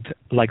going to,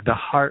 like, the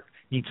heart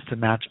needs to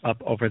match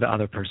up over the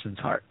other person's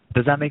heart.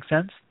 Does that make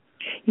sense?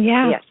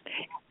 Yeah. Yes.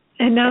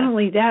 And not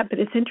only that, but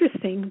it's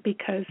interesting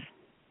because,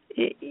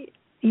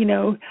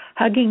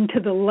 hugging to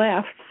the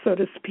left, so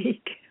to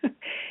speak,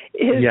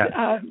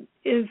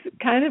 is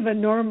kind of a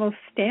normal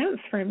stance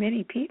for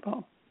many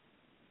people.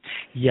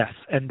 Yes,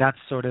 and that's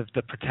sort of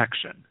the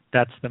protection.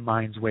 That's the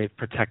mind's way of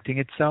protecting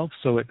itself.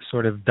 So it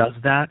sort of does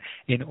that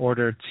in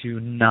order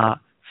to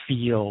not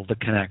feel the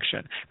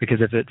connection. Because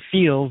if it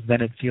feels,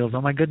 then it feels,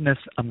 oh my goodness,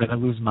 I'm going to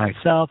lose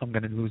myself, I'm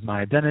going to lose my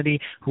identity,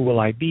 who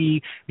will I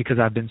be? Because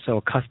I've been so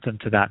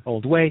accustomed to that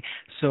old way.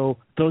 So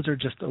those are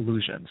just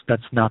illusions.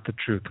 That's not the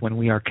truth. When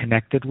we are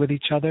connected with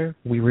each other,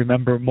 we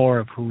remember more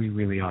of who we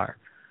really are.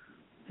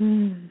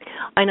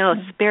 I know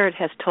Spirit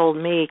has told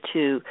me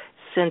to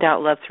send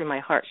out love through my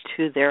heart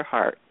to their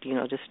heart,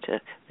 just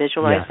to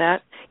visualize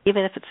that,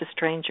 even if it's a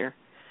stranger.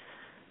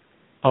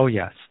 Oh,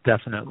 yes,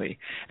 definitely.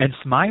 And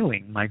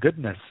smiling, my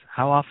goodness,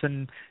 how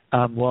often,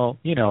 I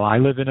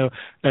live in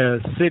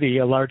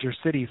a larger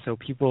city, so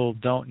people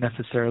don't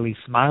necessarily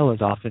smile as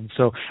often.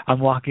 So I'm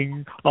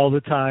walking all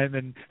the time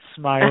and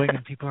smiling,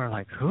 and people are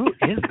like, who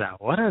is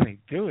that? What are they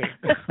doing?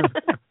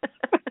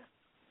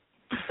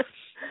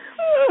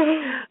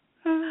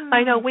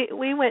 I know.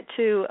 We went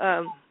to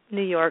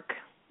New York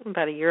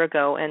about a year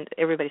ago, and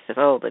everybody says,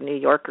 oh, the New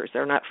Yorkers,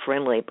 they're not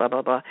friendly, blah,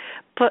 blah, blah.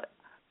 But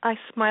I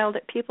smiled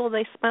at people,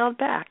 they smiled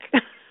back.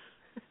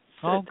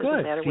 So oh,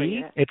 good.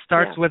 See, it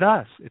starts with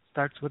us. It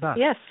starts with us.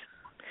 Yes.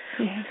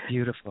 Yeah.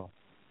 Beautiful.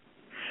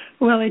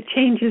 Well, it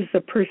changes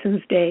the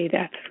person's day,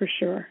 that's for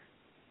sure.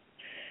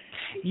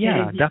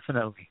 Yeah,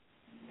 definitely.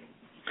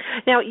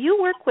 Now, you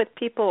work with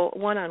people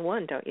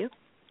one-on-one, don't you?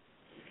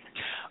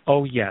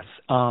 Oh, yes.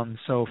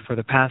 So for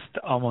the past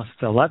almost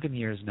 11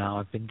 years now,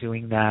 I've been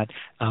doing that.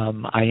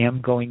 I am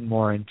going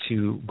more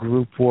into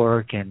group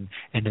work and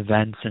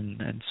events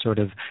and sort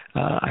of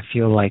I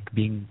feel like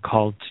being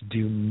called to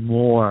do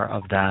more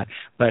of that.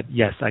 But,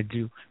 yes, I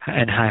do.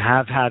 And I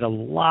have had a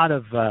lot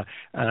of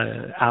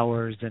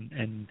hours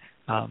and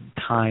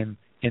time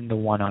in the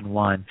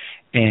one-on-one.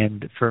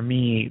 And for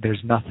me,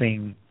 there's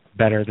nothing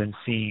better than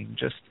seeing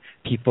just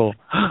people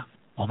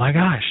oh my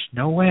gosh,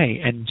 no way,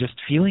 and just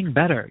feeling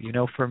better.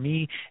 For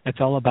me, it's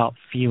all about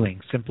feeling,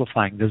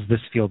 simplifying. Does this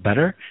feel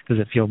better? Does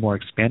it feel more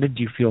expanded?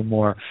 Do you feel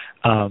more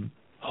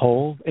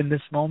whole in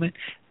this moment?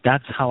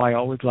 That's how I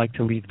always like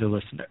to leave the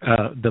listener,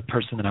 the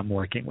person that I'm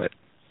working with.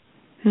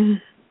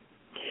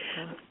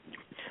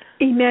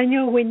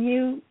 Emmanuel, when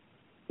you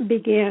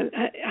began,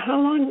 how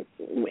long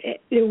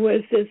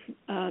was this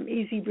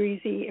Easy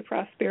Breezy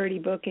Prosperity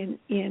book in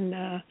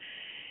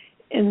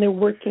the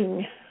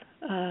working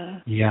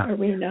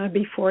arena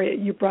before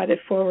you brought it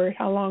forward?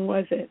 How long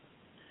was it?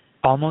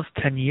 Almost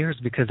 10 years,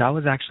 because I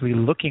was actually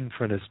looking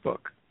for this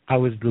book. I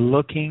was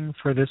looking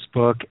for this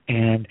book,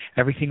 and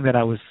everything that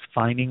I was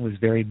finding was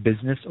very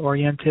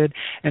business-oriented.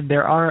 And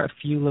there are a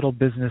few little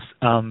business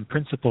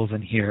principles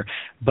in here,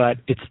 but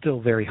it's still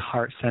very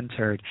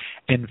heart-centered.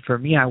 And for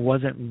me, I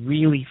wasn't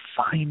really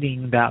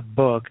finding that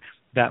book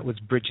that was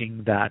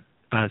bridging that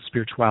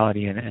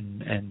spirituality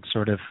and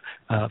sort of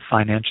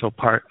financial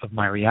part of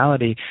my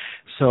reality.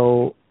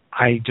 So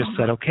I just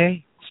said,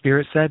 okay,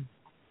 Spirit said,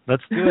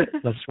 let's do it.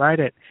 Let's write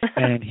it.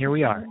 And here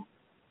we are.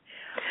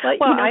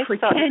 Well, for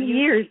 10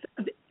 years,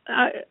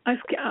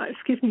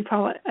 excuse me,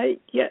 Paula,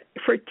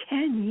 for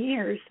 10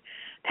 years,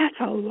 that's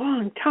a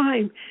long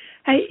time.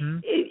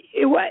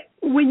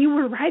 When you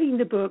were writing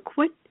the book,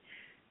 let's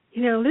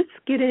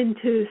get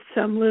into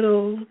some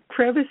little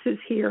crevices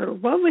here.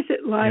 What was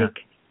it like?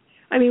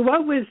 Yeah. I mean,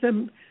 what was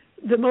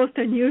the most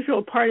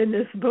unusual part in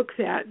this book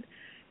that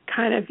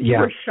kind of you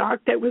were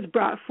shocked that was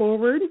brought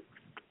forward?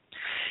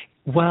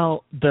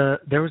 Well,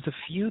 there was a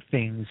few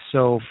things.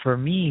 So for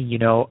me,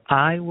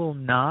 I will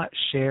not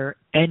share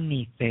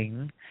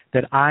anything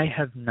that I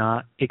have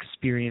not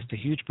experienced a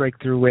huge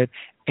breakthrough with,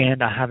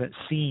 and I haven't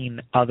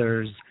seen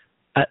others,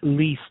 at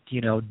least,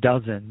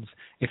 dozens,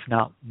 if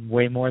not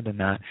way more than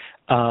that,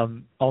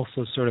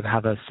 also sort of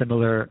have a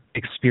similar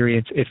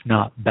experience, if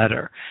not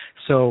better.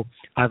 So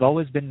I've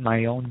always been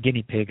my own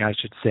guinea pig, I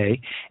should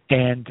say,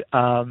 and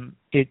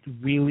it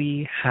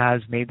really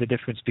has made the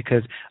difference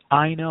because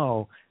I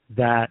know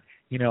that,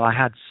 I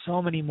had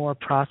so many more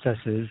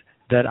processes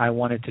that I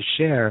wanted to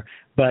share,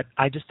 but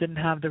I just didn't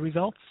have the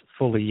results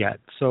fully yet.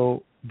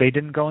 So they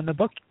didn't go in the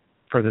book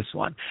for this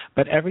one.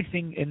 But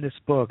everything in this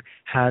book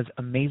has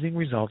amazing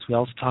results. We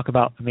also talk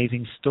about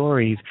amazing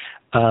stories,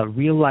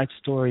 real life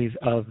stories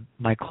of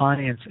my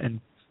clients and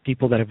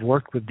people that have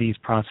worked with these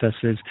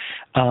processes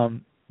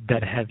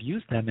that have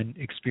used them and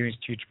experienced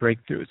huge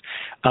breakthroughs.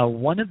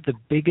 One of the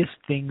biggest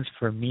things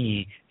for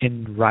me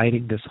in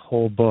writing this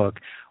whole book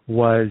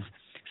was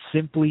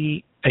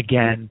simply,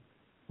 again,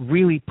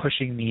 really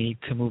pushing me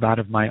to move out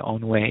of my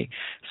own way.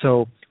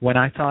 So when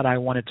I thought I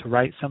wanted to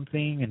write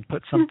something and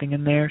put something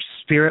in there,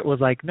 Spirit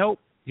was like, nope,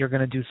 you're going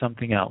to do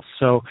something else.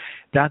 So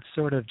that's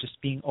sort of just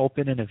being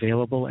open and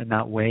available in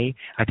that way.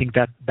 I think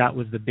that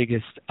was the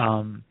biggest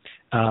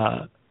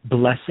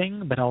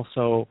blessing, but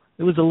also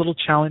it was a little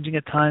challenging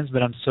at times,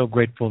 but I'm so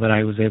grateful that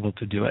I was able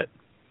to do it.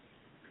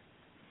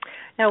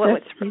 Now,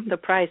 what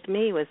surprised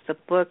me was the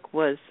book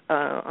was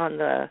on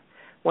the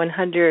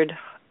 100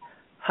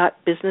 hot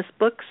business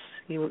books.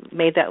 You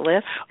made that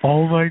list.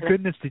 Oh my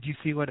goodness! Did you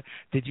see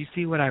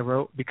what I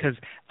wrote? Because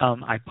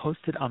I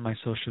posted on my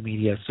social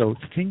media. So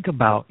think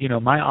about,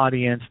 my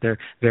audience. They're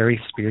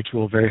very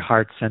spiritual, very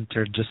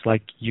heart-centered, just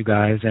like you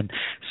guys. And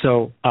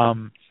so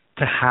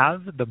to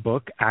have the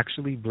book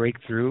actually break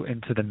through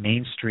into the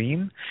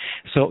mainstream,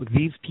 so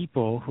these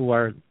people who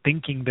are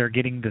thinking they're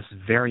getting this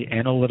very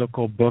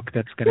analytical book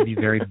that's going to be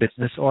very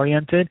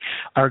business-oriented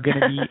are going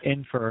to be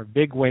in for a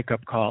big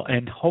wake-up call.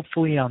 And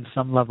hopefully on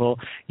some level,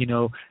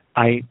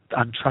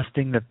 I'm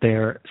trusting that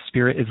their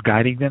spirit is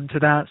guiding them to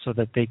that so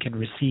that they can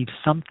receive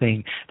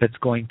something that's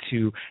going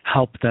to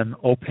help them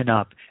open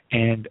up.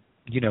 And,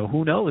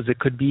 who knows? It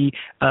could be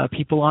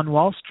people on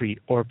Wall Street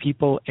or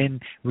people in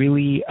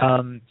really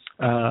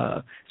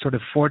sort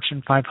of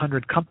Fortune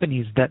 500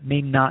 companies that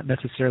may not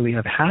necessarily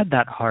have had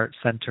that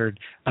heart-centered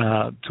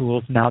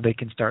tools. Now they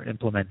can start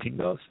implementing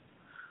those.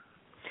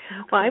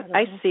 Well,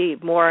 I see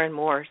more and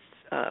more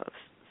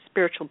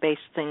spiritual-based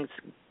things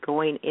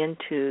going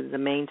into the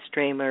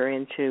mainstream or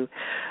into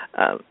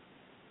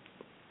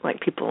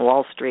like people on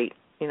Wall Street,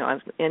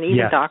 and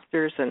even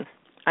doctors, and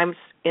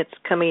it's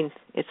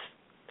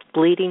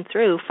bleeding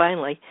through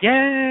finally.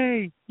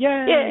 Yay!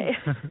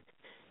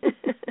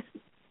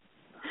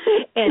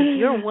 And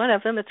you're one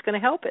of them that's going to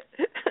help it.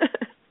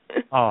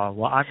 Oh,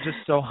 well, I'm just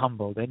so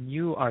humbled, and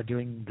you are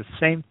doing the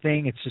same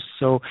thing. It's just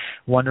so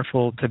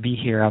wonderful to be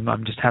here.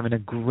 I'm just having a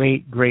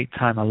great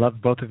time. I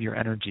love both of your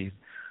energies.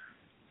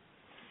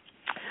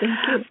 Thank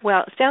you.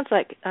 Well, it sounds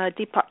like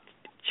Deepak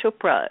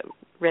Chopra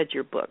read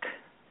your book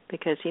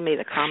because he made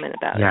a comment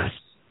about it.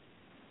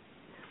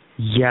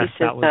 Yes,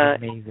 that was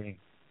amazing.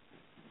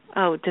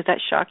 Oh, did that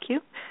shock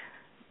you?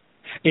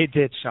 It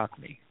did shock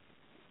me.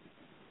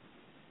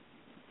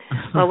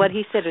 Well, what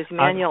he said is,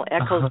 Emmanuel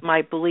echoes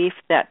my belief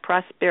that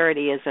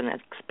prosperity is an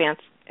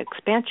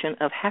expansion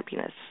of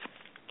happiness.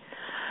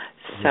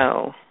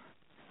 So...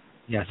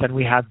 Yes, and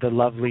we had the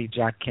lovely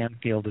Jack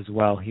Canfield as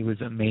well. He was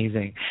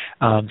amazing.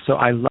 So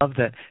I love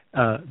that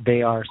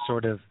they are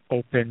sort of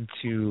open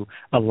to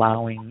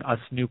allowing us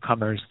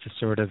newcomers to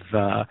sort of,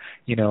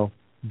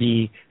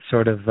 be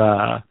sort of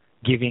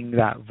giving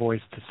that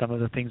voice to some of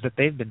the things that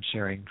they've been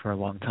sharing for a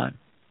long time.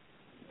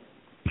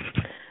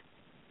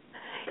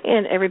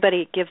 And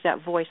everybody gives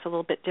that voice a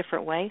little bit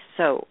different way.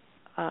 So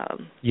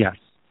yes.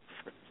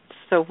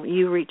 So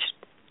you reach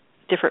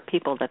different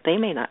people that they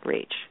may not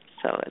reach.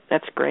 So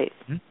that's great.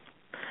 Mm-hmm.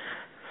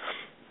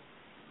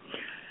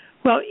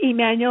 Well,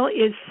 Emmanuel,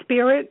 is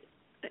Spirit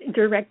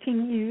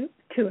directing you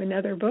to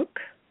another book?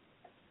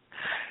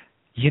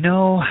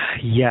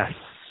 Yes.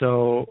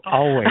 So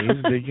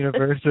always, the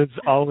universe is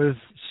always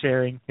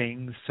sharing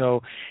things.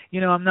 So,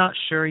 I'm not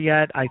sure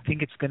yet. I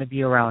think it's going to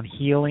be around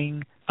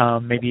healing.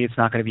 Maybe it's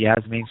not going to be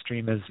as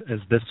mainstream as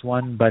this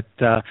one, but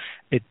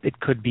it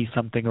could be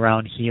something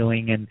around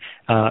healing and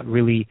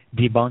really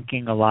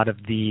debunking a lot of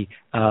the,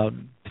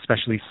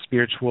 especially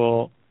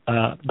spiritual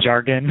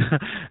jargon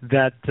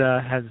that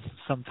has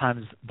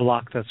sometimes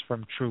blocked us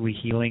from truly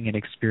healing and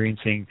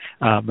experiencing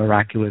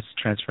miraculous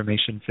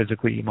transformation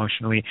physically,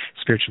 emotionally,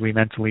 spiritually,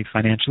 mentally,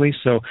 financially.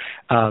 So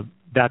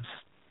that's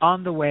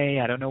on the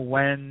way. I don't know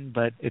when,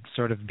 but it's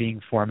sort of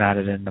being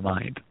formatted in the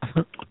mind.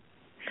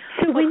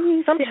 So when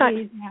you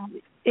say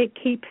it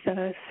keeps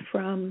us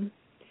from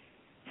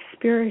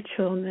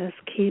spiritualness,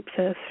 keeps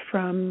us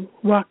from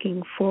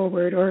walking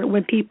forward, or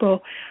when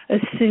people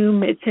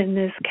assume it's in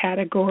this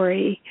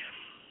category.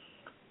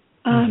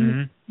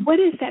 What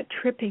is that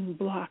tripping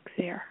block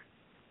there?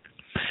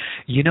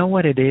 You know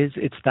what it is?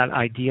 It's that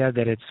idea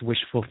that it's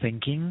wishful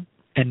thinking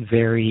and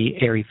very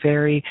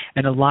airy-fairy,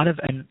 and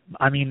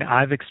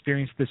I've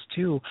experienced this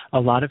too. A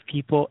lot of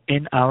people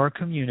in our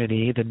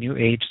community, the New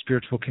Age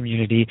spiritual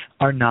community,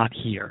 are not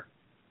here.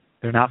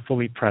 They're not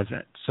fully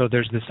present. So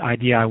there's this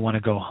idea, I want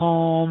to go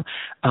home.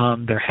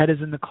 Their head is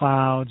in the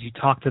clouds. You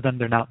talk to them,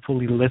 they're not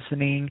fully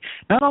listening.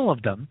 Not all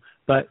of them,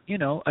 but,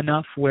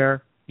 enough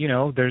where,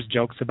 there's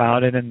jokes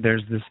about it, and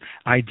there's this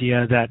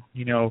idea that,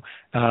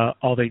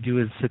 all they do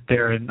is sit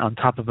there and on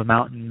top of a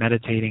mountain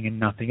meditating and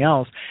nothing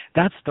else.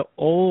 That's the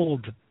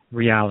old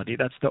reality.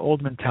 That's the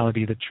old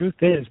mentality. The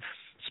truth is,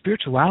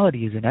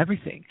 spirituality is in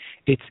everything.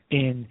 It's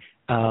in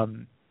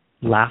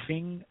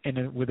laughing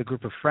with a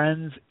group of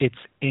friends. It's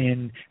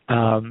in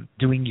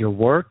doing your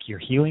work, your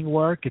healing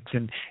work.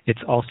 It's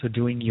also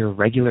doing your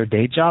regular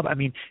day job.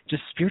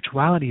 Just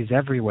spirituality is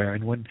everywhere.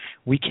 And when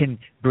we can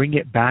bring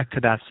it back to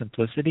that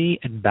simplicity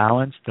and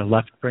balance the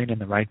left brain and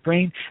the right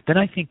brain, then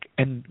I think,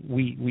 and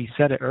we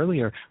said it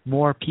earlier,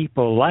 more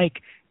people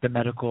like the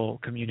medical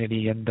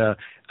community and the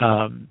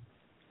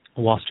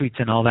Wall Streets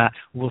and all that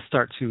will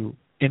start to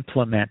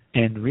implement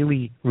and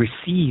really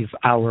receive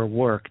our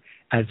work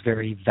as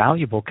very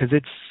valuable because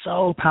it's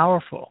so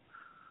powerful.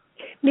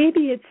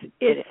 Maybe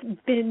it's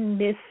been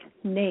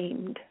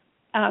misnamed.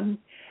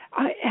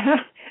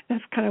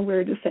 That's kind of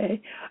weird to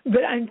say,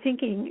 but I'm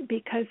thinking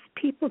because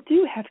people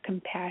do have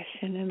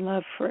compassion and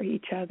love for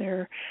each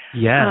other.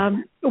 Yeah.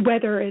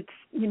 Whether it's,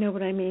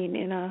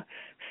 in a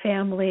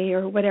family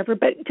or whatever,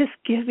 but just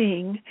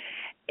giving.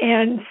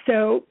 And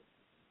so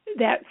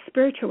that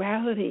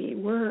spirituality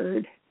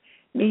word,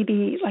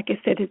 maybe, like I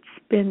said, it's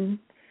been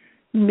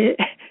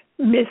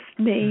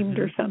misnamed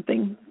or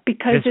something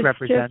because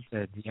misrepresented,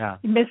 it's just yeah.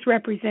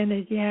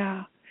 Misrepresented,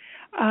 yeah.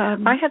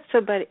 I had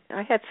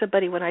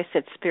somebody when I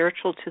said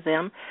spiritual to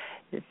them,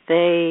 and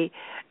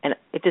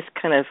it just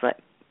kind of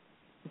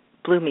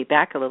blew me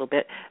back a little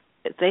bit.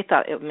 They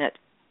thought it meant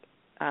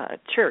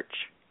church.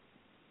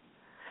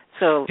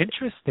 So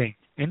interesting,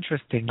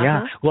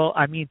 yeah. Well,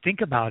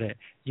 think about it.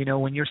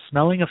 When you're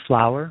smelling a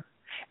flower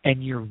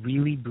and you're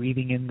really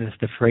breathing in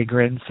the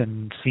fragrance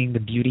and seeing the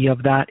beauty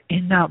of that,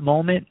 in that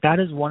moment, that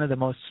is one of the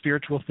most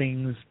spiritual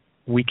things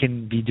we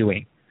can be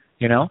doing,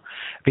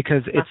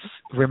 because it's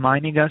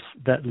reminding us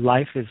that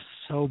life is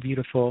so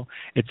beautiful.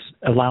 It's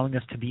allowing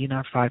us to be in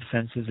our five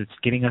senses. It's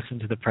getting us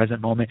into the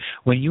present moment.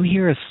 When you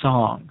hear a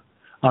song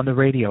on the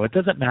radio, it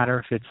doesn't matter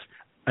if it's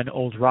an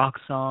old rock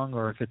song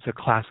or if it's a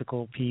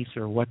classical piece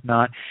or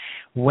whatnot.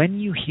 When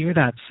you hear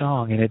that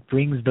song and it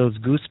brings those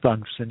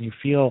goosebumps and you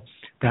feel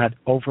that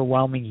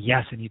overwhelming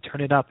yes, and you turn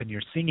it up and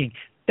you're singing,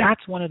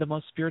 that's one of the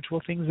most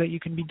spiritual things that you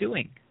can be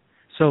doing.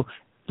 So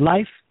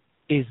life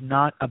is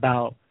not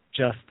about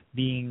just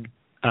being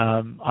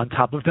on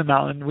top of the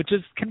mountain, which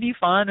can be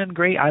fun and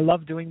great. I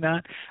love doing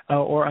that,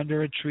 or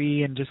under a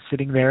tree and just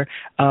sitting there.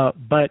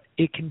 But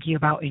it can be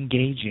about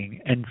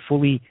engaging and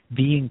fully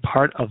being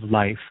part of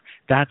life.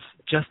 That's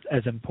just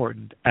as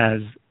important as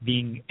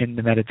being in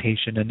the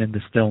meditation and in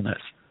the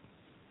stillness.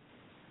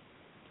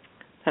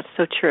 That's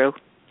so true.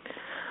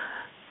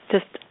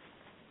 Just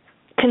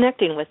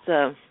connecting with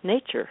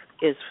nature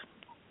is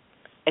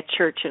a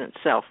church in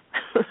itself.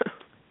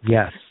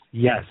 Yes.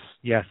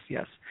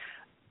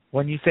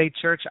 When you say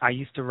church, I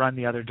used to run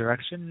the other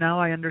direction. Now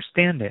I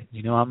understand it.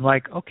 I'm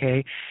like,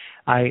 okay,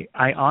 I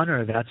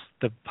honor that's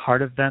the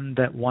part of them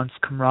that wants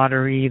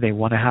camaraderie. They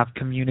want to have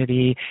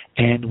community,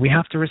 and we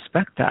have to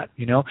respect that.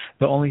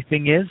 The only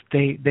thing is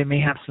they may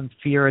have some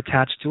fear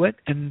attached to it,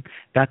 and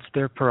that's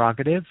their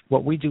prerogative.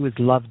 What we do is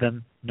love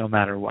them no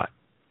matter what.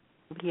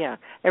 Yeah,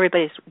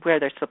 everybody's where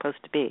they're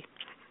supposed to be.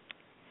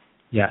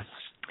 Yes.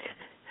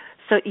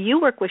 So you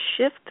work with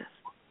Shift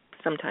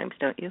sometimes,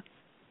 don't you?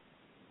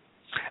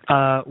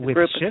 With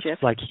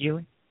shifts like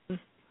healing? The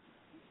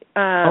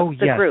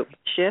yes. group,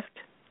 Shift?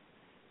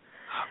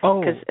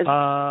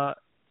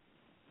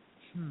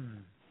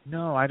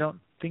 No, I don't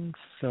think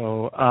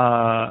so.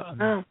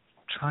 I'm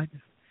trying to...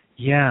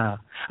 Yeah.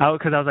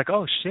 Because I was like,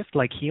 Shift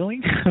like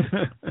healing?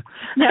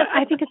 No,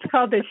 I think it's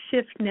called the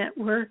Shift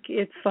Network.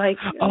 It's like...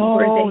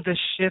 the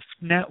Shift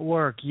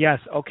Network. Yes.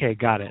 Okay,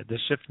 got it. The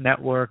Shift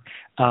Network.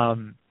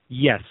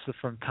 Yes, so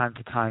from time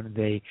to time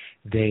they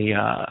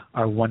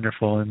are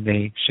wonderful and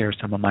they share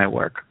some of my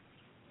work.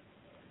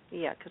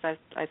 Yeah, because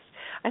I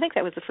think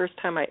that was the first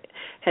time I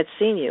had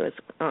seen you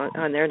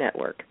on their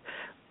network.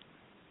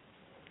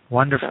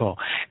 Wonderful.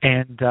 So.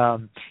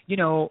 And,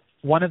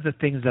 one of the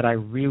things that I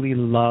really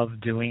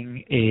love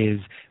doing is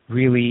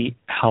really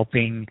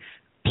helping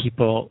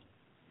people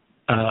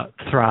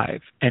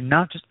thrive and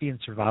not just be in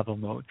survival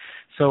mode.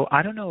 So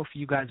I don't know if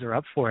you guys are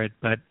up for it,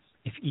 but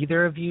if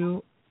either of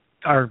you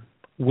are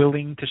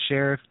willing to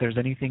share if there's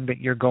anything that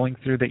you're going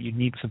through that you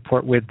need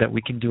support with that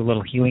we can do a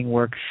little healing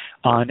work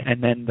on,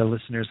 and then the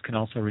listeners can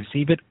also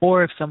receive it.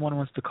 Or if someone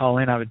wants to call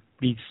in, I would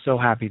be so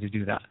happy to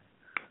do that.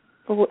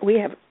 Well, we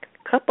have a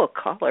couple of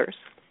callers,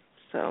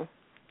 so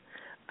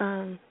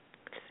let's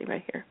see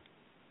right here.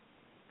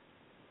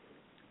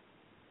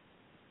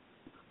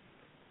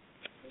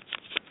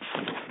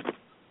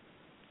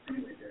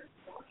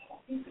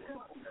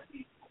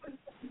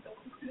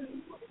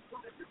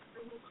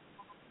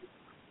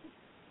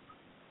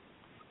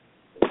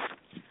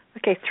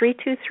 Okay,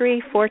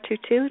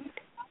 323-422.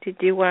 Did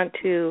you want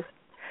to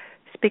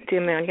speak to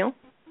Emmanuel?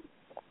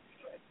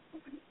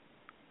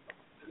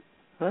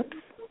 Oops,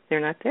 they're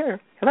not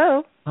there.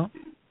 Hello? Oh.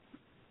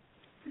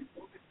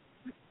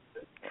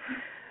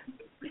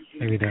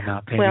 Maybe they're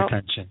not paying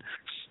attention.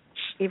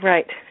 You're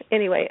right.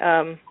 Anyway,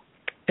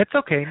 it's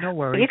okay, no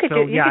worries. You could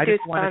so, do, yeah, you could I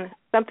just want to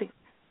something.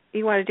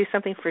 You want to do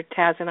something for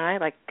Taz and I,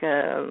 like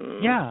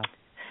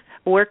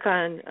work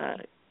on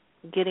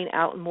getting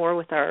out more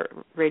with our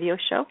radio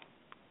show?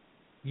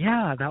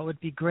 Yeah, that would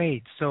be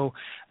great. So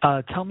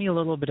tell me a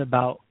little bit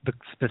about the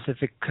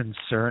specific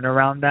concern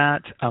around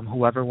that.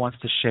 Whoever wants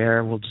to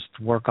share, we'll just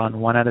work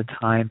on one at a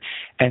time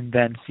and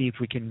then see if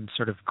we can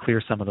sort of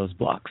clear some of those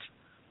blocks.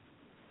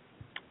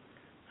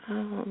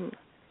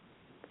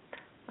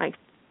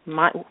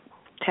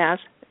 Taz,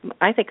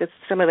 I think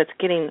some of it's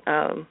getting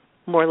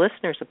more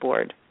listeners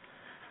aboard.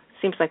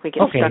 Seems like we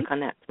get stuck on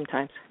that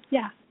sometimes.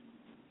 Yeah.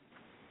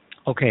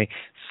 Okay,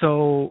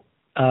 so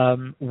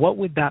what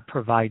would that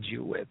provide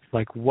you with?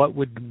 Like, what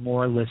would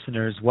more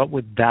listeners, what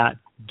would that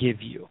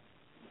give you?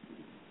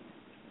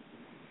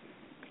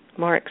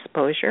 More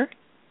exposure,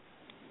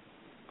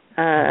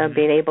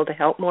 being able to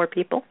help more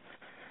people.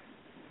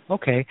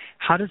 Okay,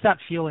 how does that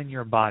feel in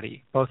your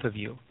body, both of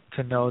you,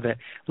 to know that,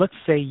 let's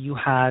say you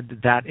had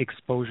that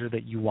exposure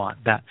that you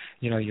want, that,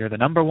 you're the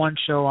number one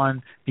show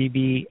on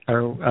BB,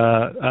 or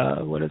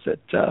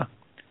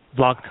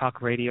Blog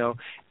Talk Radio,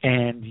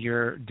 and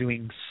you're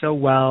doing so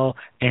well,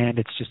 and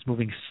it's just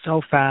moving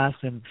so fast,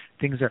 and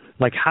things are,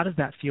 like, how does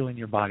that feel in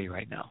your body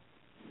right now?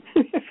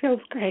 It feels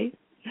great.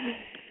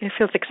 It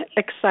feels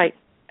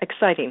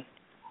exciting.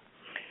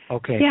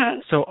 Okay. Yeah.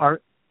 So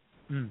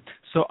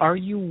are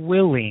you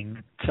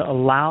willing to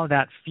allow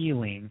that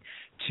feeling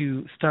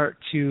to start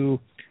to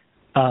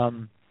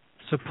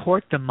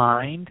support the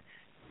mind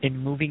in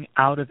moving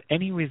out of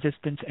any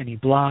resistance, any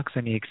blocks,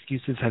 any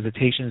excuses,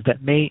 hesitations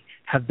that may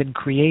have been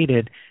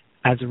created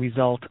as a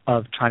result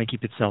of trying to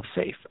keep itself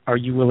safe? Are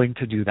you willing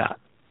to do that?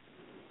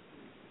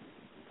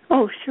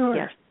 Oh, sure.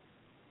 Yes.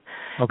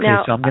 Okay,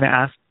 now, so I'm going to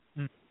ask.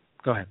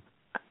 Go ahead.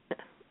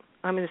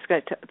 I'm just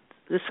going to.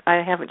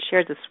 I haven't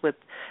shared this with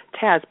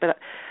Taz, but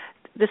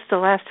the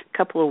last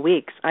couple of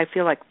weeks, I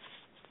feel like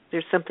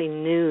there's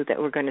something new that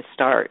we're going to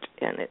start,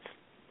 and it's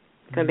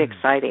going to be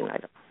exciting.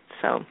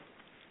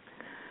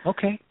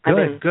 Okay,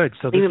 good.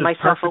 So this is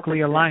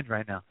perfectly aligned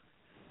right now.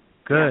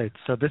 Good.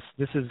 Yeah. So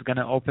this is going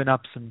to open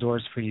up some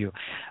doors for you.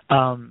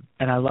 And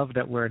I love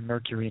that we're in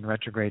Mercury in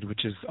retrograde,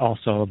 which is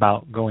also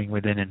about going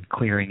within and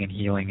clearing and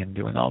healing and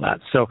doing all that.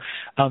 So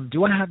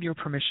do I have your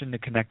permission to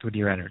connect with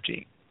your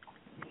energy?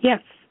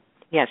 Yes.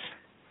 Yes.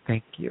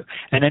 Thank you.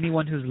 And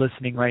anyone who's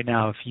listening right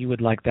now, if you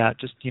would like that,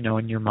 just,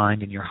 in your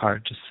mind and your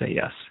heart, just say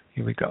yes.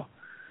 Here we go.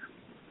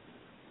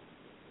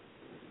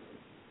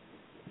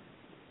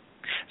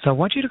 So I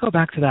want you to go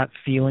back to that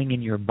feeling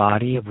in your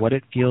body of what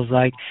it feels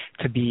like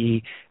to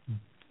be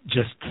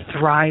just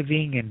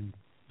thriving and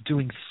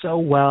doing so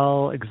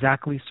well,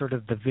 exactly sort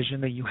of the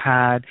vision that you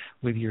had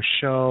with your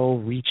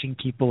show, reaching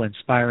people,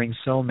 inspiring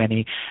so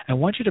many. I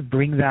want you to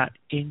bring that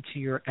into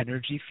your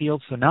energy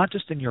field, so not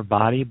just in your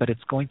body, but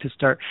it's going to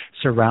start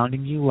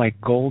surrounding you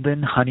like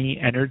golden honey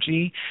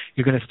energy.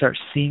 You're going to start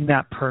seeing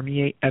that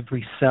permeate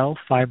every cell,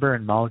 fiber,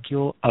 and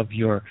molecule of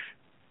your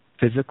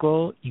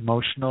physical,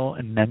 emotional,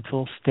 and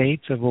mental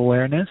states of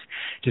awareness,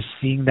 just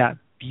seeing that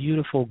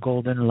beautiful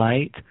golden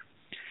light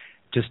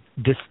just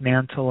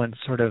dismantle and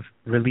sort of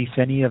release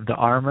any of the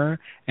armor,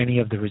 any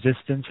of the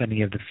resistance,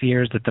 any of the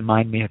fears that the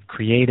mind may have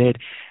created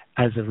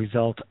as a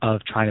result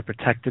of trying to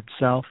protect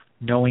itself,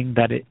 knowing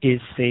that it is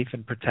safe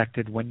and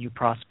protected when you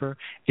prosper.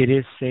 It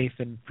is safe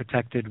and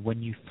protected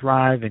when you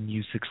thrive and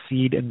you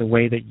succeed in the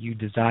way that you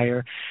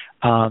desire,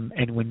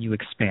 and when you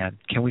expand.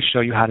 Can we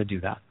show you how to do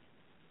that?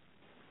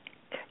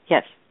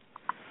 Yes.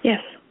 Yes.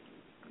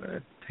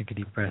 Good. Take a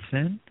deep breath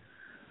in.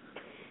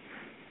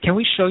 Can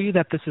we show you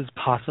that this is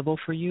possible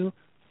for you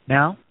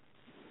now?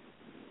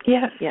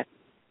 Yes. Yes.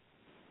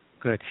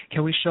 Good.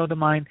 Can we show the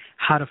mind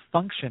how to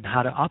function,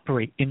 how to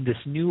operate in this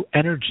new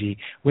energy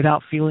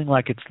without feeling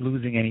like it's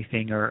losing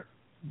anything or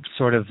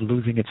sort of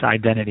losing its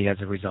identity as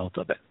a result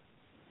of it?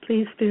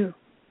 Please do.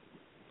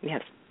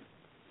 Yes.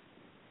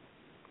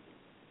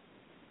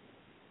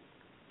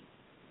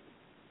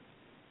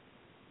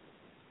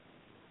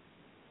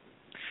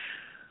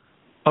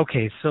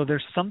 Okay, so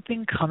there's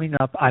something coming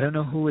up. I don't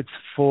know who it's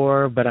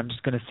for, but I'm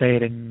just going to say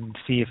it and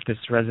see if this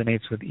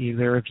resonates with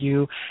either of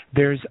you.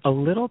 There's a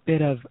little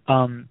bit of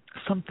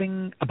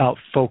something about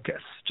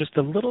focus, just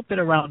a little bit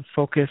around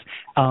focus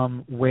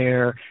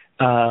where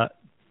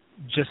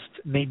just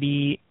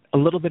maybe a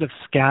little bit of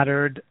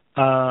scattered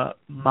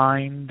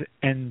mind,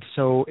 and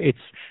so it's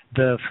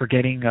the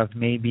forgetting of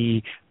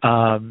maybe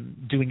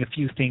doing a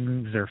few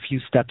things or a few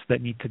steps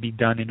that need to be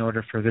done in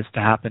order for this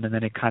to happen, and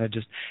then it kind of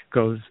just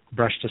goes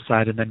brushed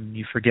aside, and then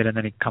you forget, and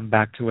then you come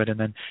back to it, and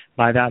then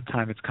by that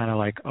time it's kind of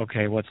like,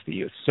 okay, what's the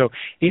use? So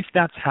if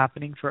that's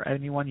happening for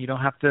anyone, you don't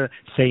have to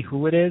say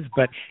who it is,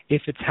 but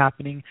if it's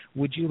happening,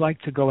 would you like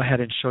to go ahead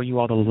and show you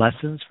all the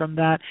lessons from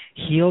that,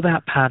 heal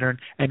that pattern,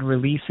 and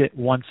release it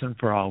once and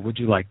for all? Would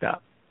you like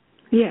that?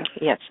 Yes.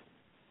 Yes.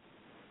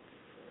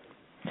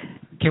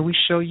 Can we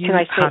show you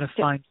how to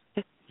find...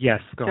 Yes,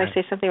 go ahead. Can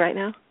I say something right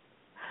now?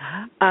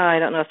 I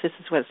don't know if this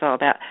is what it's all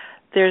about.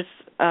 There's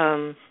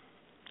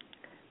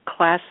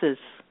classes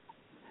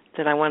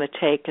that I want to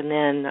take, and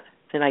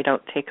then I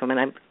don't take them, and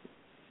I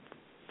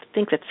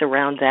think that's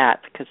around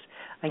that because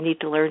I need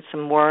to learn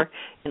some more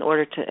in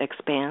order to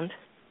expand.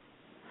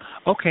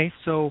 Okay,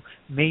 so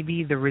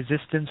maybe the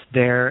resistance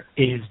there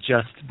is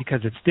just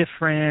because it's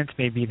different.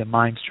 Maybe the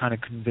mind's trying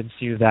to convince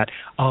you that,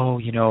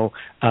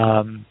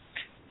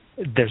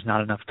 there's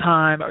not enough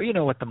time, or you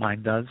know what the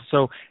mind does.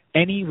 So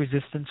any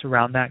resistance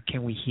around that,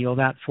 can we heal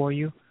that for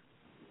you?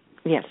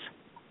 Yes.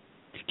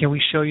 Can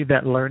we show you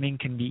that learning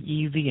can be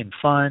easy and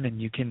fun, and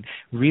you can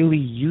really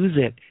use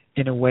it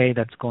in a way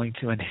that's going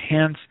to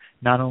enhance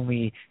not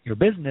only your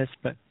business,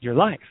 but your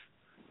life?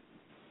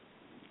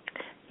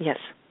 Yes.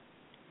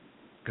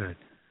 Good.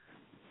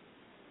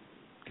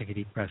 Take a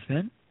deep breath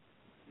in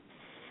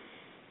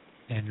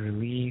and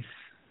release.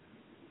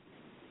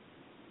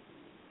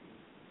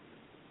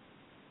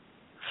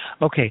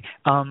 Okay,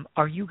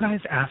 are you guys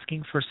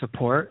asking for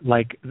support,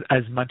 like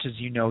as much as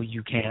you know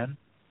you can?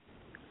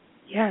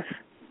 Yes.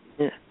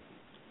 Yeah.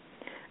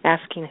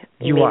 Asking.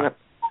 You are.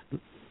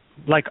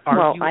 Like,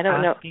 are you I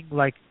don't asking, know.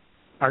 like,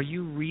 are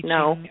you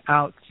reaching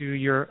out to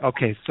your...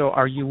 Okay, so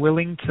are you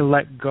willing to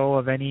let go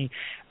of any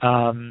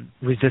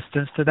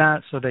resistance to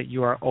that so that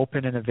you are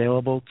open and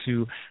available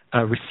to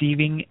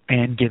receiving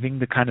and giving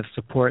the kind of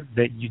support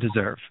that you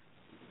deserve?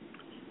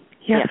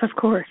 Yes, of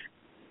course.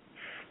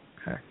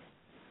 Okay.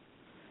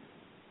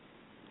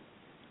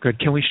 Good.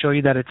 Can we show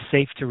you that it's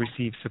safe to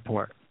receive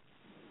support?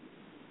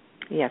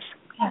 Yes.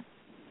 Yes.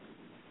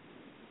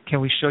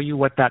 Can we show you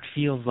what that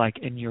feels like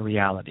in your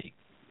reality?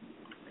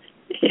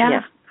 Yeah.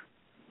 Yes.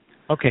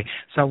 Okay,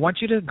 so I want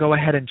you to go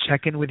ahead and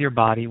check in with your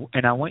body,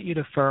 and I want you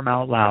to affirm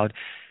out loud,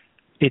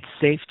 it's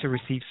safe to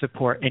receive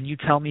support, and you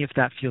tell me if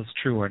that feels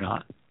true or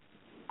not.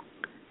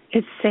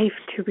 It's safe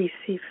to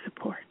receive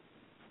support.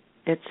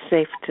 It's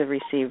safe to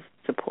receive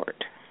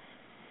support.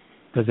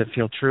 Does it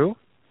feel true?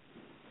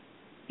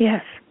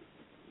 Yes.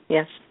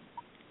 Yes.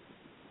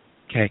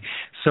 Okay,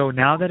 so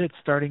now that it's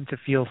starting to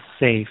feel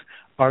safe,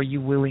 are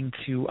you willing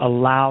to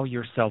allow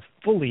yourself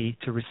fully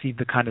to receive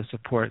the kind of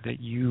support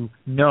that you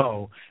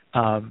know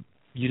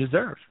you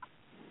deserve?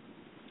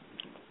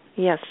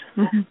 Yes.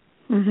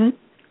 Mm-hmm. Mm-hmm.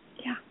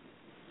 Yeah.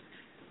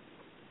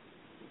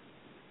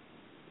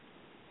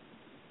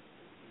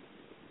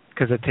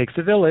 Because it takes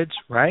a village,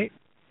 right?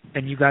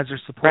 And you guys are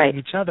supporting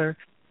each other,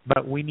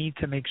 but we need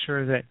to make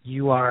sure that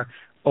you are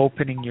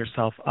opening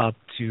yourself up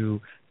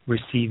to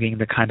receiving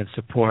the kind of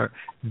support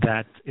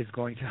that is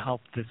going to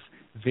help this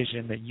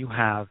vision that you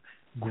have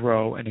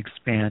grow and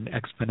expand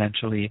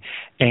exponentially.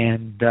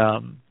 And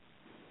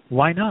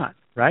why not,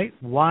 right?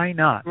 Why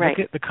not? Right.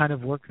 Look at the kind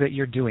of work that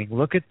you're doing.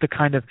 Look at the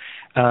kind of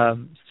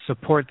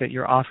support that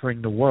you're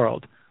offering the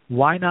world.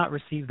 Why not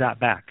receive that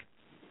back?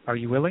 Are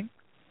you willing?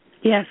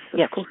 Yes,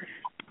 of course.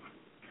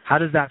 How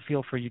does that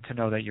feel for you to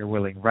know that you're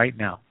willing right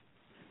now?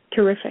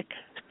 Terrific.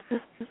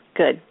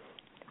 Good.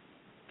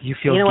 Do you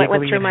feel what giggly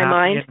went through and my happy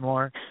mind? and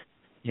more?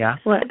 Yeah?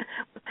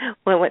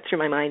 What went through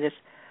my mind is...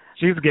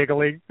 She's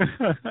giggling.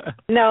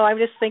 No, I'm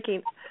just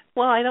thinking,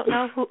 well, I don't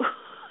know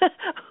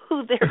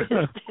who there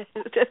is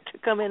to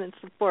come in and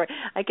support.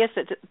 I guess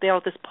they'll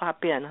just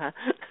pop in, huh?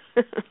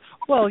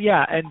 Well,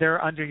 yeah, and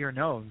they're under your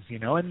nose,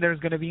 and there's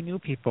going to be new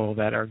people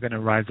that are going to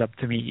rise up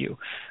to meet you.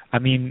 I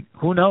mean,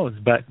 who knows?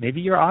 But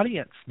maybe your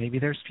audience. Maybe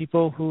there's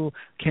people who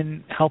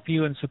can help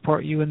you and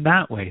support you in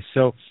that way.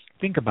 So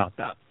think about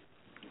that.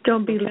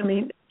 Don't be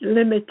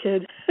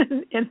limited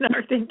in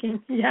our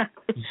thinking. Yeah.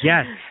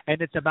 Yes,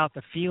 and it's about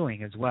the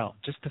feeling as well,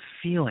 just the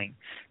feeling.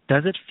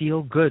 Does it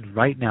feel good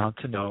right now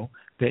to know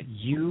that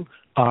you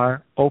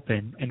are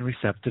open and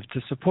receptive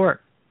to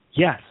support?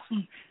 Yes.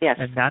 Yes.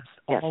 And that's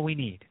all we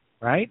need,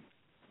 right?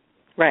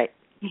 Right.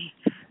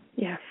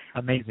 Yes.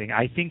 Amazing.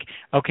 I think,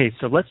 okay,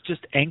 so let's just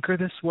anchor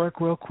this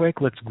work real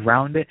quick. Let's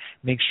ground it,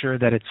 make sure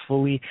that it's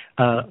fully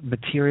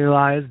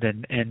materialized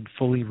and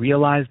fully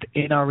realized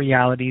in our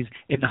realities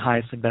in the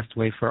highest and best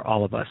way for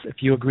all of us. If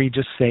you agree,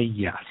 just say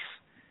yes.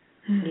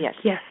 Yes.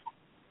 Yes.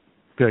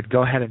 Good.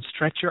 Go ahead and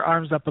stretch your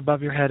arms up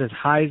above your head as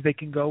high as they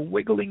can go,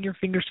 wiggling your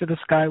fingers to the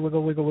sky.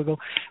 Wiggle, wiggle, wiggle.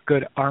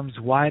 Good. Arms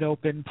wide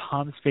open,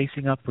 palms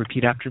facing up.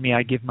 Repeat after me.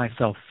 I give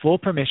myself full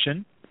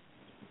permission.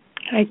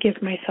 I give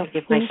myself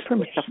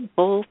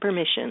full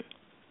permission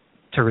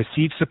to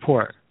receive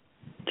support.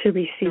 To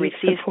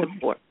receive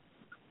support.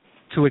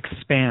 To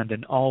expand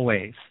in all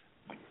ways.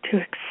 To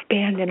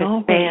expand in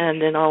all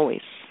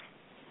ways.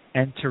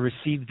 And to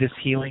receive this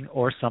healing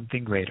or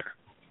something greater.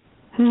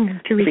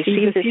 To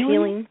receive this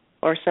healing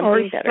or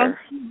something better.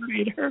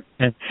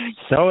 And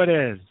so it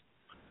is.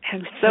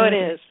 And so it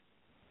is.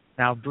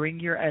 Now bring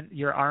your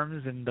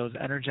arms and those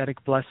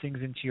energetic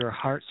blessings into your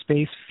heart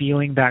space,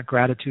 feeling that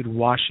gratitude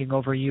washing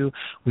over you.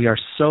 We are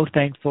so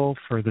thankful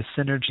for the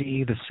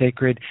synergy, the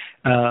sacred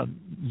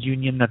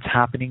union that's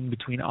happening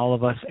between all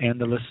of us and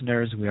the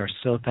listeners. We are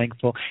so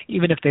thankful.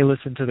 Even if they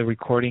listen to the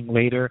recording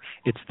later,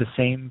 it's the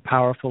same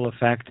powerful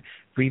effect.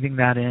 Breathing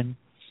that in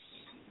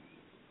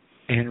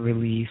and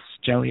release,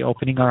 gently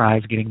opening our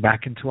eyes, getting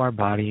back into our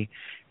body,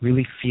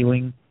 really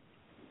feeling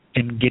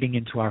and getting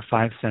into our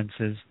five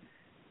senses.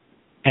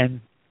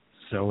 And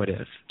so it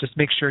is. Just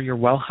make sure you're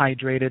well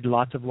hydrated,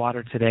 lots of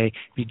water today.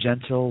 Be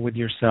gentle with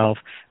yourself,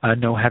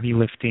 no heavy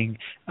lifting,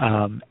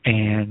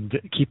 and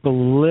keep a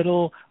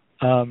little,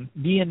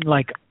 be in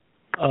like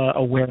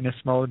awareness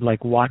mode,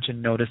 like watch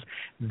and notice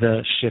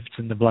the shifts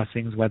and the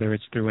blessings, whether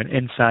it's through an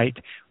insight,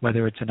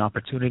 whether it's an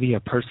opportunity, a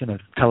person, a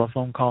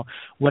telephone call,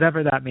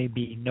 whatever that may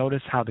be.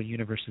 Notice how the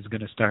universe is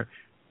going to start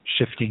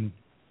shifting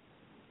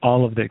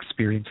all of the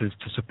experiences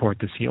to support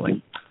this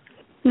healing.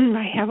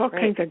 I have all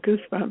kinds of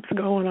goosebumps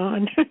going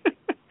on.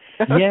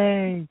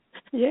 Yay.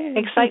 Yay.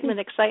 Excitement.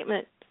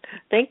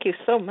 Thank you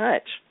so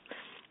much.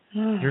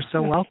 You're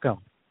so welcome.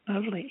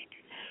 Lovely.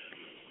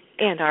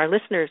 And our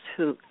listeners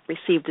who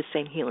received the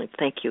same healing,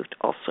 thank you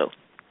also.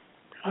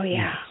 Oh,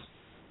 yeah.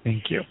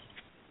 Thank you.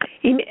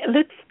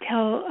 Let's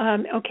tell,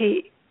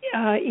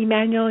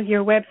 Emmanuel,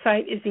 your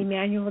website is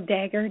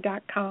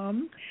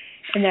EmmanuelDagher.com,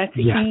 and that's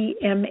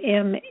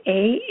EMMANUEL,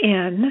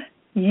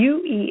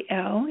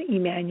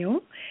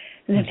 Emmanuel.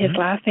 And then his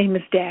last name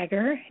is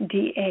Dagher,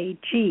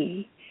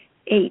 DAGH,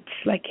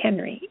 like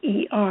Henry,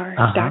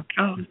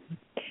 ER.com.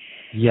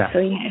 Yes. So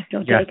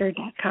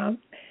EmmanuelDagher.com.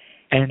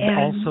 And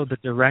also the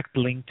direct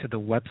link to the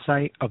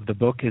website of the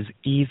book is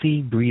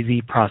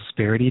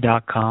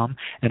easybreezyprosperity.com.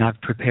 And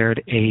I've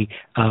prepared a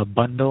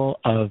bundle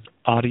of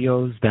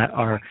audios that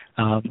are,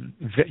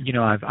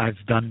 I've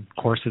done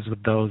courses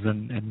with those,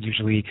 and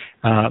usually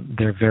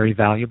they're very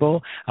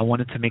valuable. I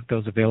wanted to make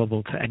those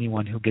available to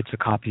anyone who gets a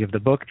copy of the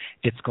book.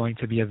 It's going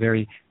to be a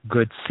very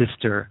good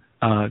sister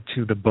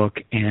to the book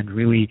and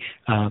really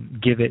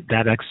give it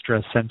that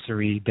extra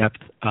sensory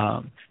depth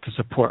to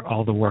support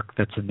all the work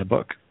that's in the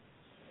book.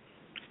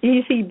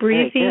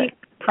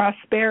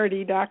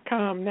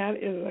 EasyBreezyProsperity.com. That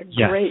is a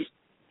great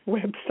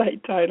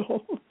website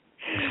title.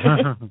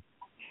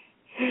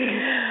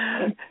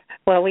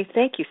 Well, we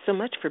thank you so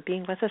much for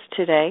being with us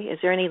today. Is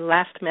there any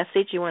last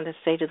message you want to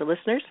say to the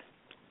listeners?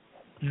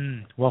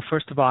 Well,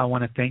 first of all, I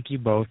want to thank you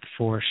both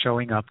for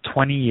showing up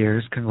 20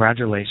 years.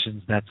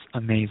 Congratulations. That's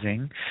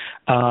amazing.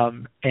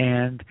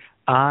 And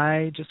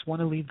I just want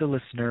to leave the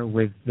listener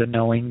with the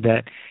knowing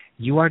that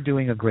you are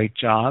doing a great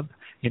job.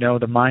 You know,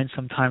 the mind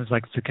sometimes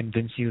likes to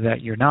convince you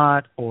that you're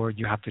not, or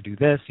you have to do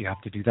this, you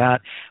have to do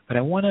that. But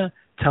I want to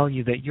tell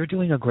you that you're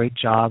doing a great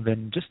job,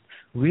 and just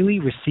really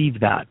receive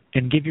that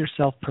and give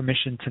yourself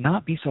permission to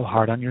not be so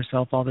hard on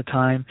yourself all the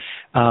time.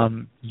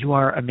 You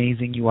are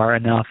amazing. You are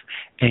enough.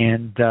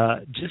 And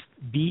just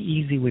be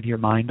easy with your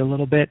mind a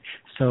little bit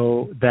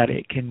so that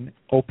it can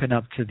open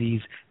up to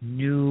these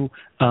new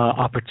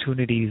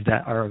opportunities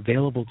that are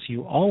available to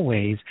you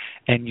always,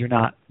 and you're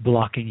not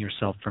blocking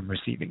yourself from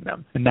receiving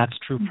them. And that's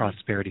true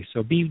prosperity.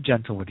 So be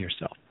gentle with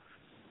yourself.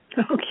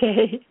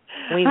 Okay.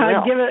 We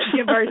will.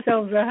 Give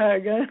ourselves a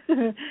hug.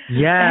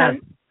 Yeah.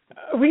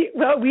 We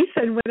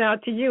went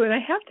out to you, and I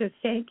have to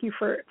thank you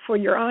for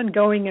your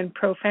ongoing and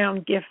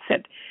profound gifts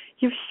that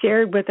you've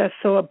shared with us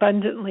so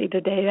abundantly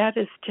today. That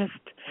is just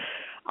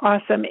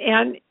awesome.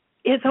 And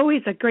it's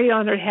always a great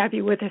honor to have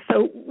you with us.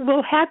 So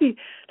let's have you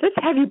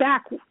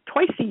back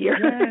twice a year.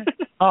 Yes.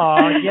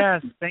 Oh,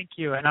 yes. Thank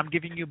you. And I'm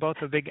giving you both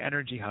a big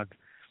energy hug.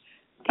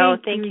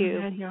 Thank you.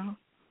 Emmanuel.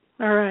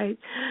 All right.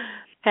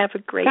 Have a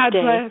great day.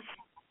 God bless.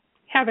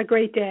 Have a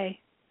great day.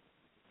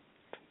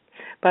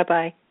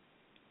 Bye-bye.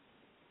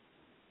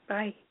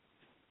 Bye.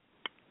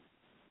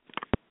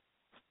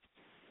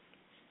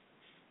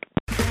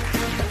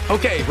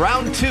 Okay,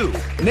 round two.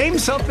 Name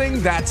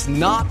something that's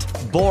not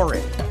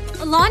boring.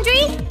 A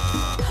laundry?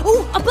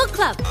 Ooh, a book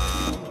club.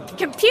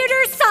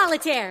 Computer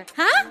solitaire,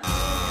 huh?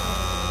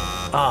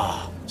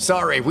 Ah, oh,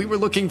 sorry. We were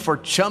looking for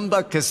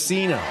Chumba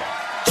Casino.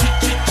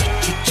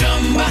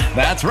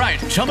 That's right.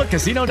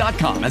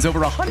 ChumbaCasino.com has over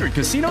 100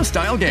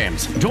 casino-style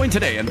games. Join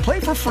today and play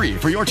for free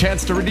for your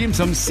chance to redeem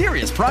some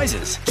serious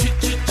prizes.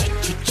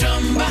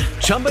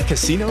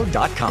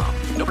 ChumbaCasino.com.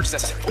 No purchase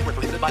necessary. Void where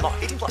prohibited by law.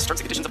 18+ terms and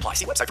conditions apply.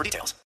 See website for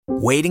details.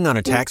 Waiting on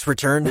a tax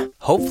return?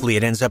 Hopefully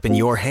it ends up in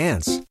your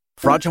hands.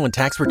 Fraudulent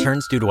tax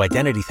returns due to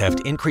identity theft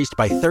increased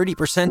by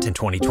 30% in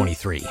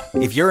 2023.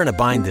 If you're in a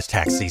bind this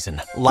tax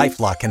season,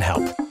 LifeLock can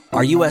help.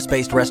 Our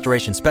U.S.-based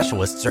restoration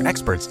specialists are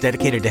experts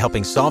dedicated to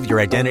helping solve your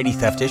identity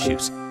theft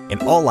issues.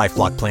 And all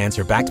LifeLock plans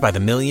are backed by the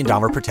 $1 Million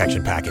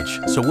Protection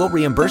Package. So we'll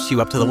reimburse you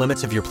up to the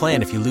limits of your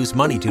plan if you lose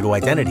money due to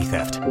identity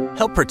theft.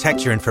 Help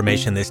protect your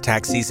information this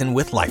tax season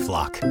with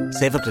LifeLock.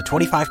 Save up to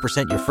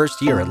 25% your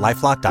first year at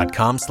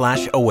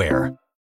LifeLock.com/aware.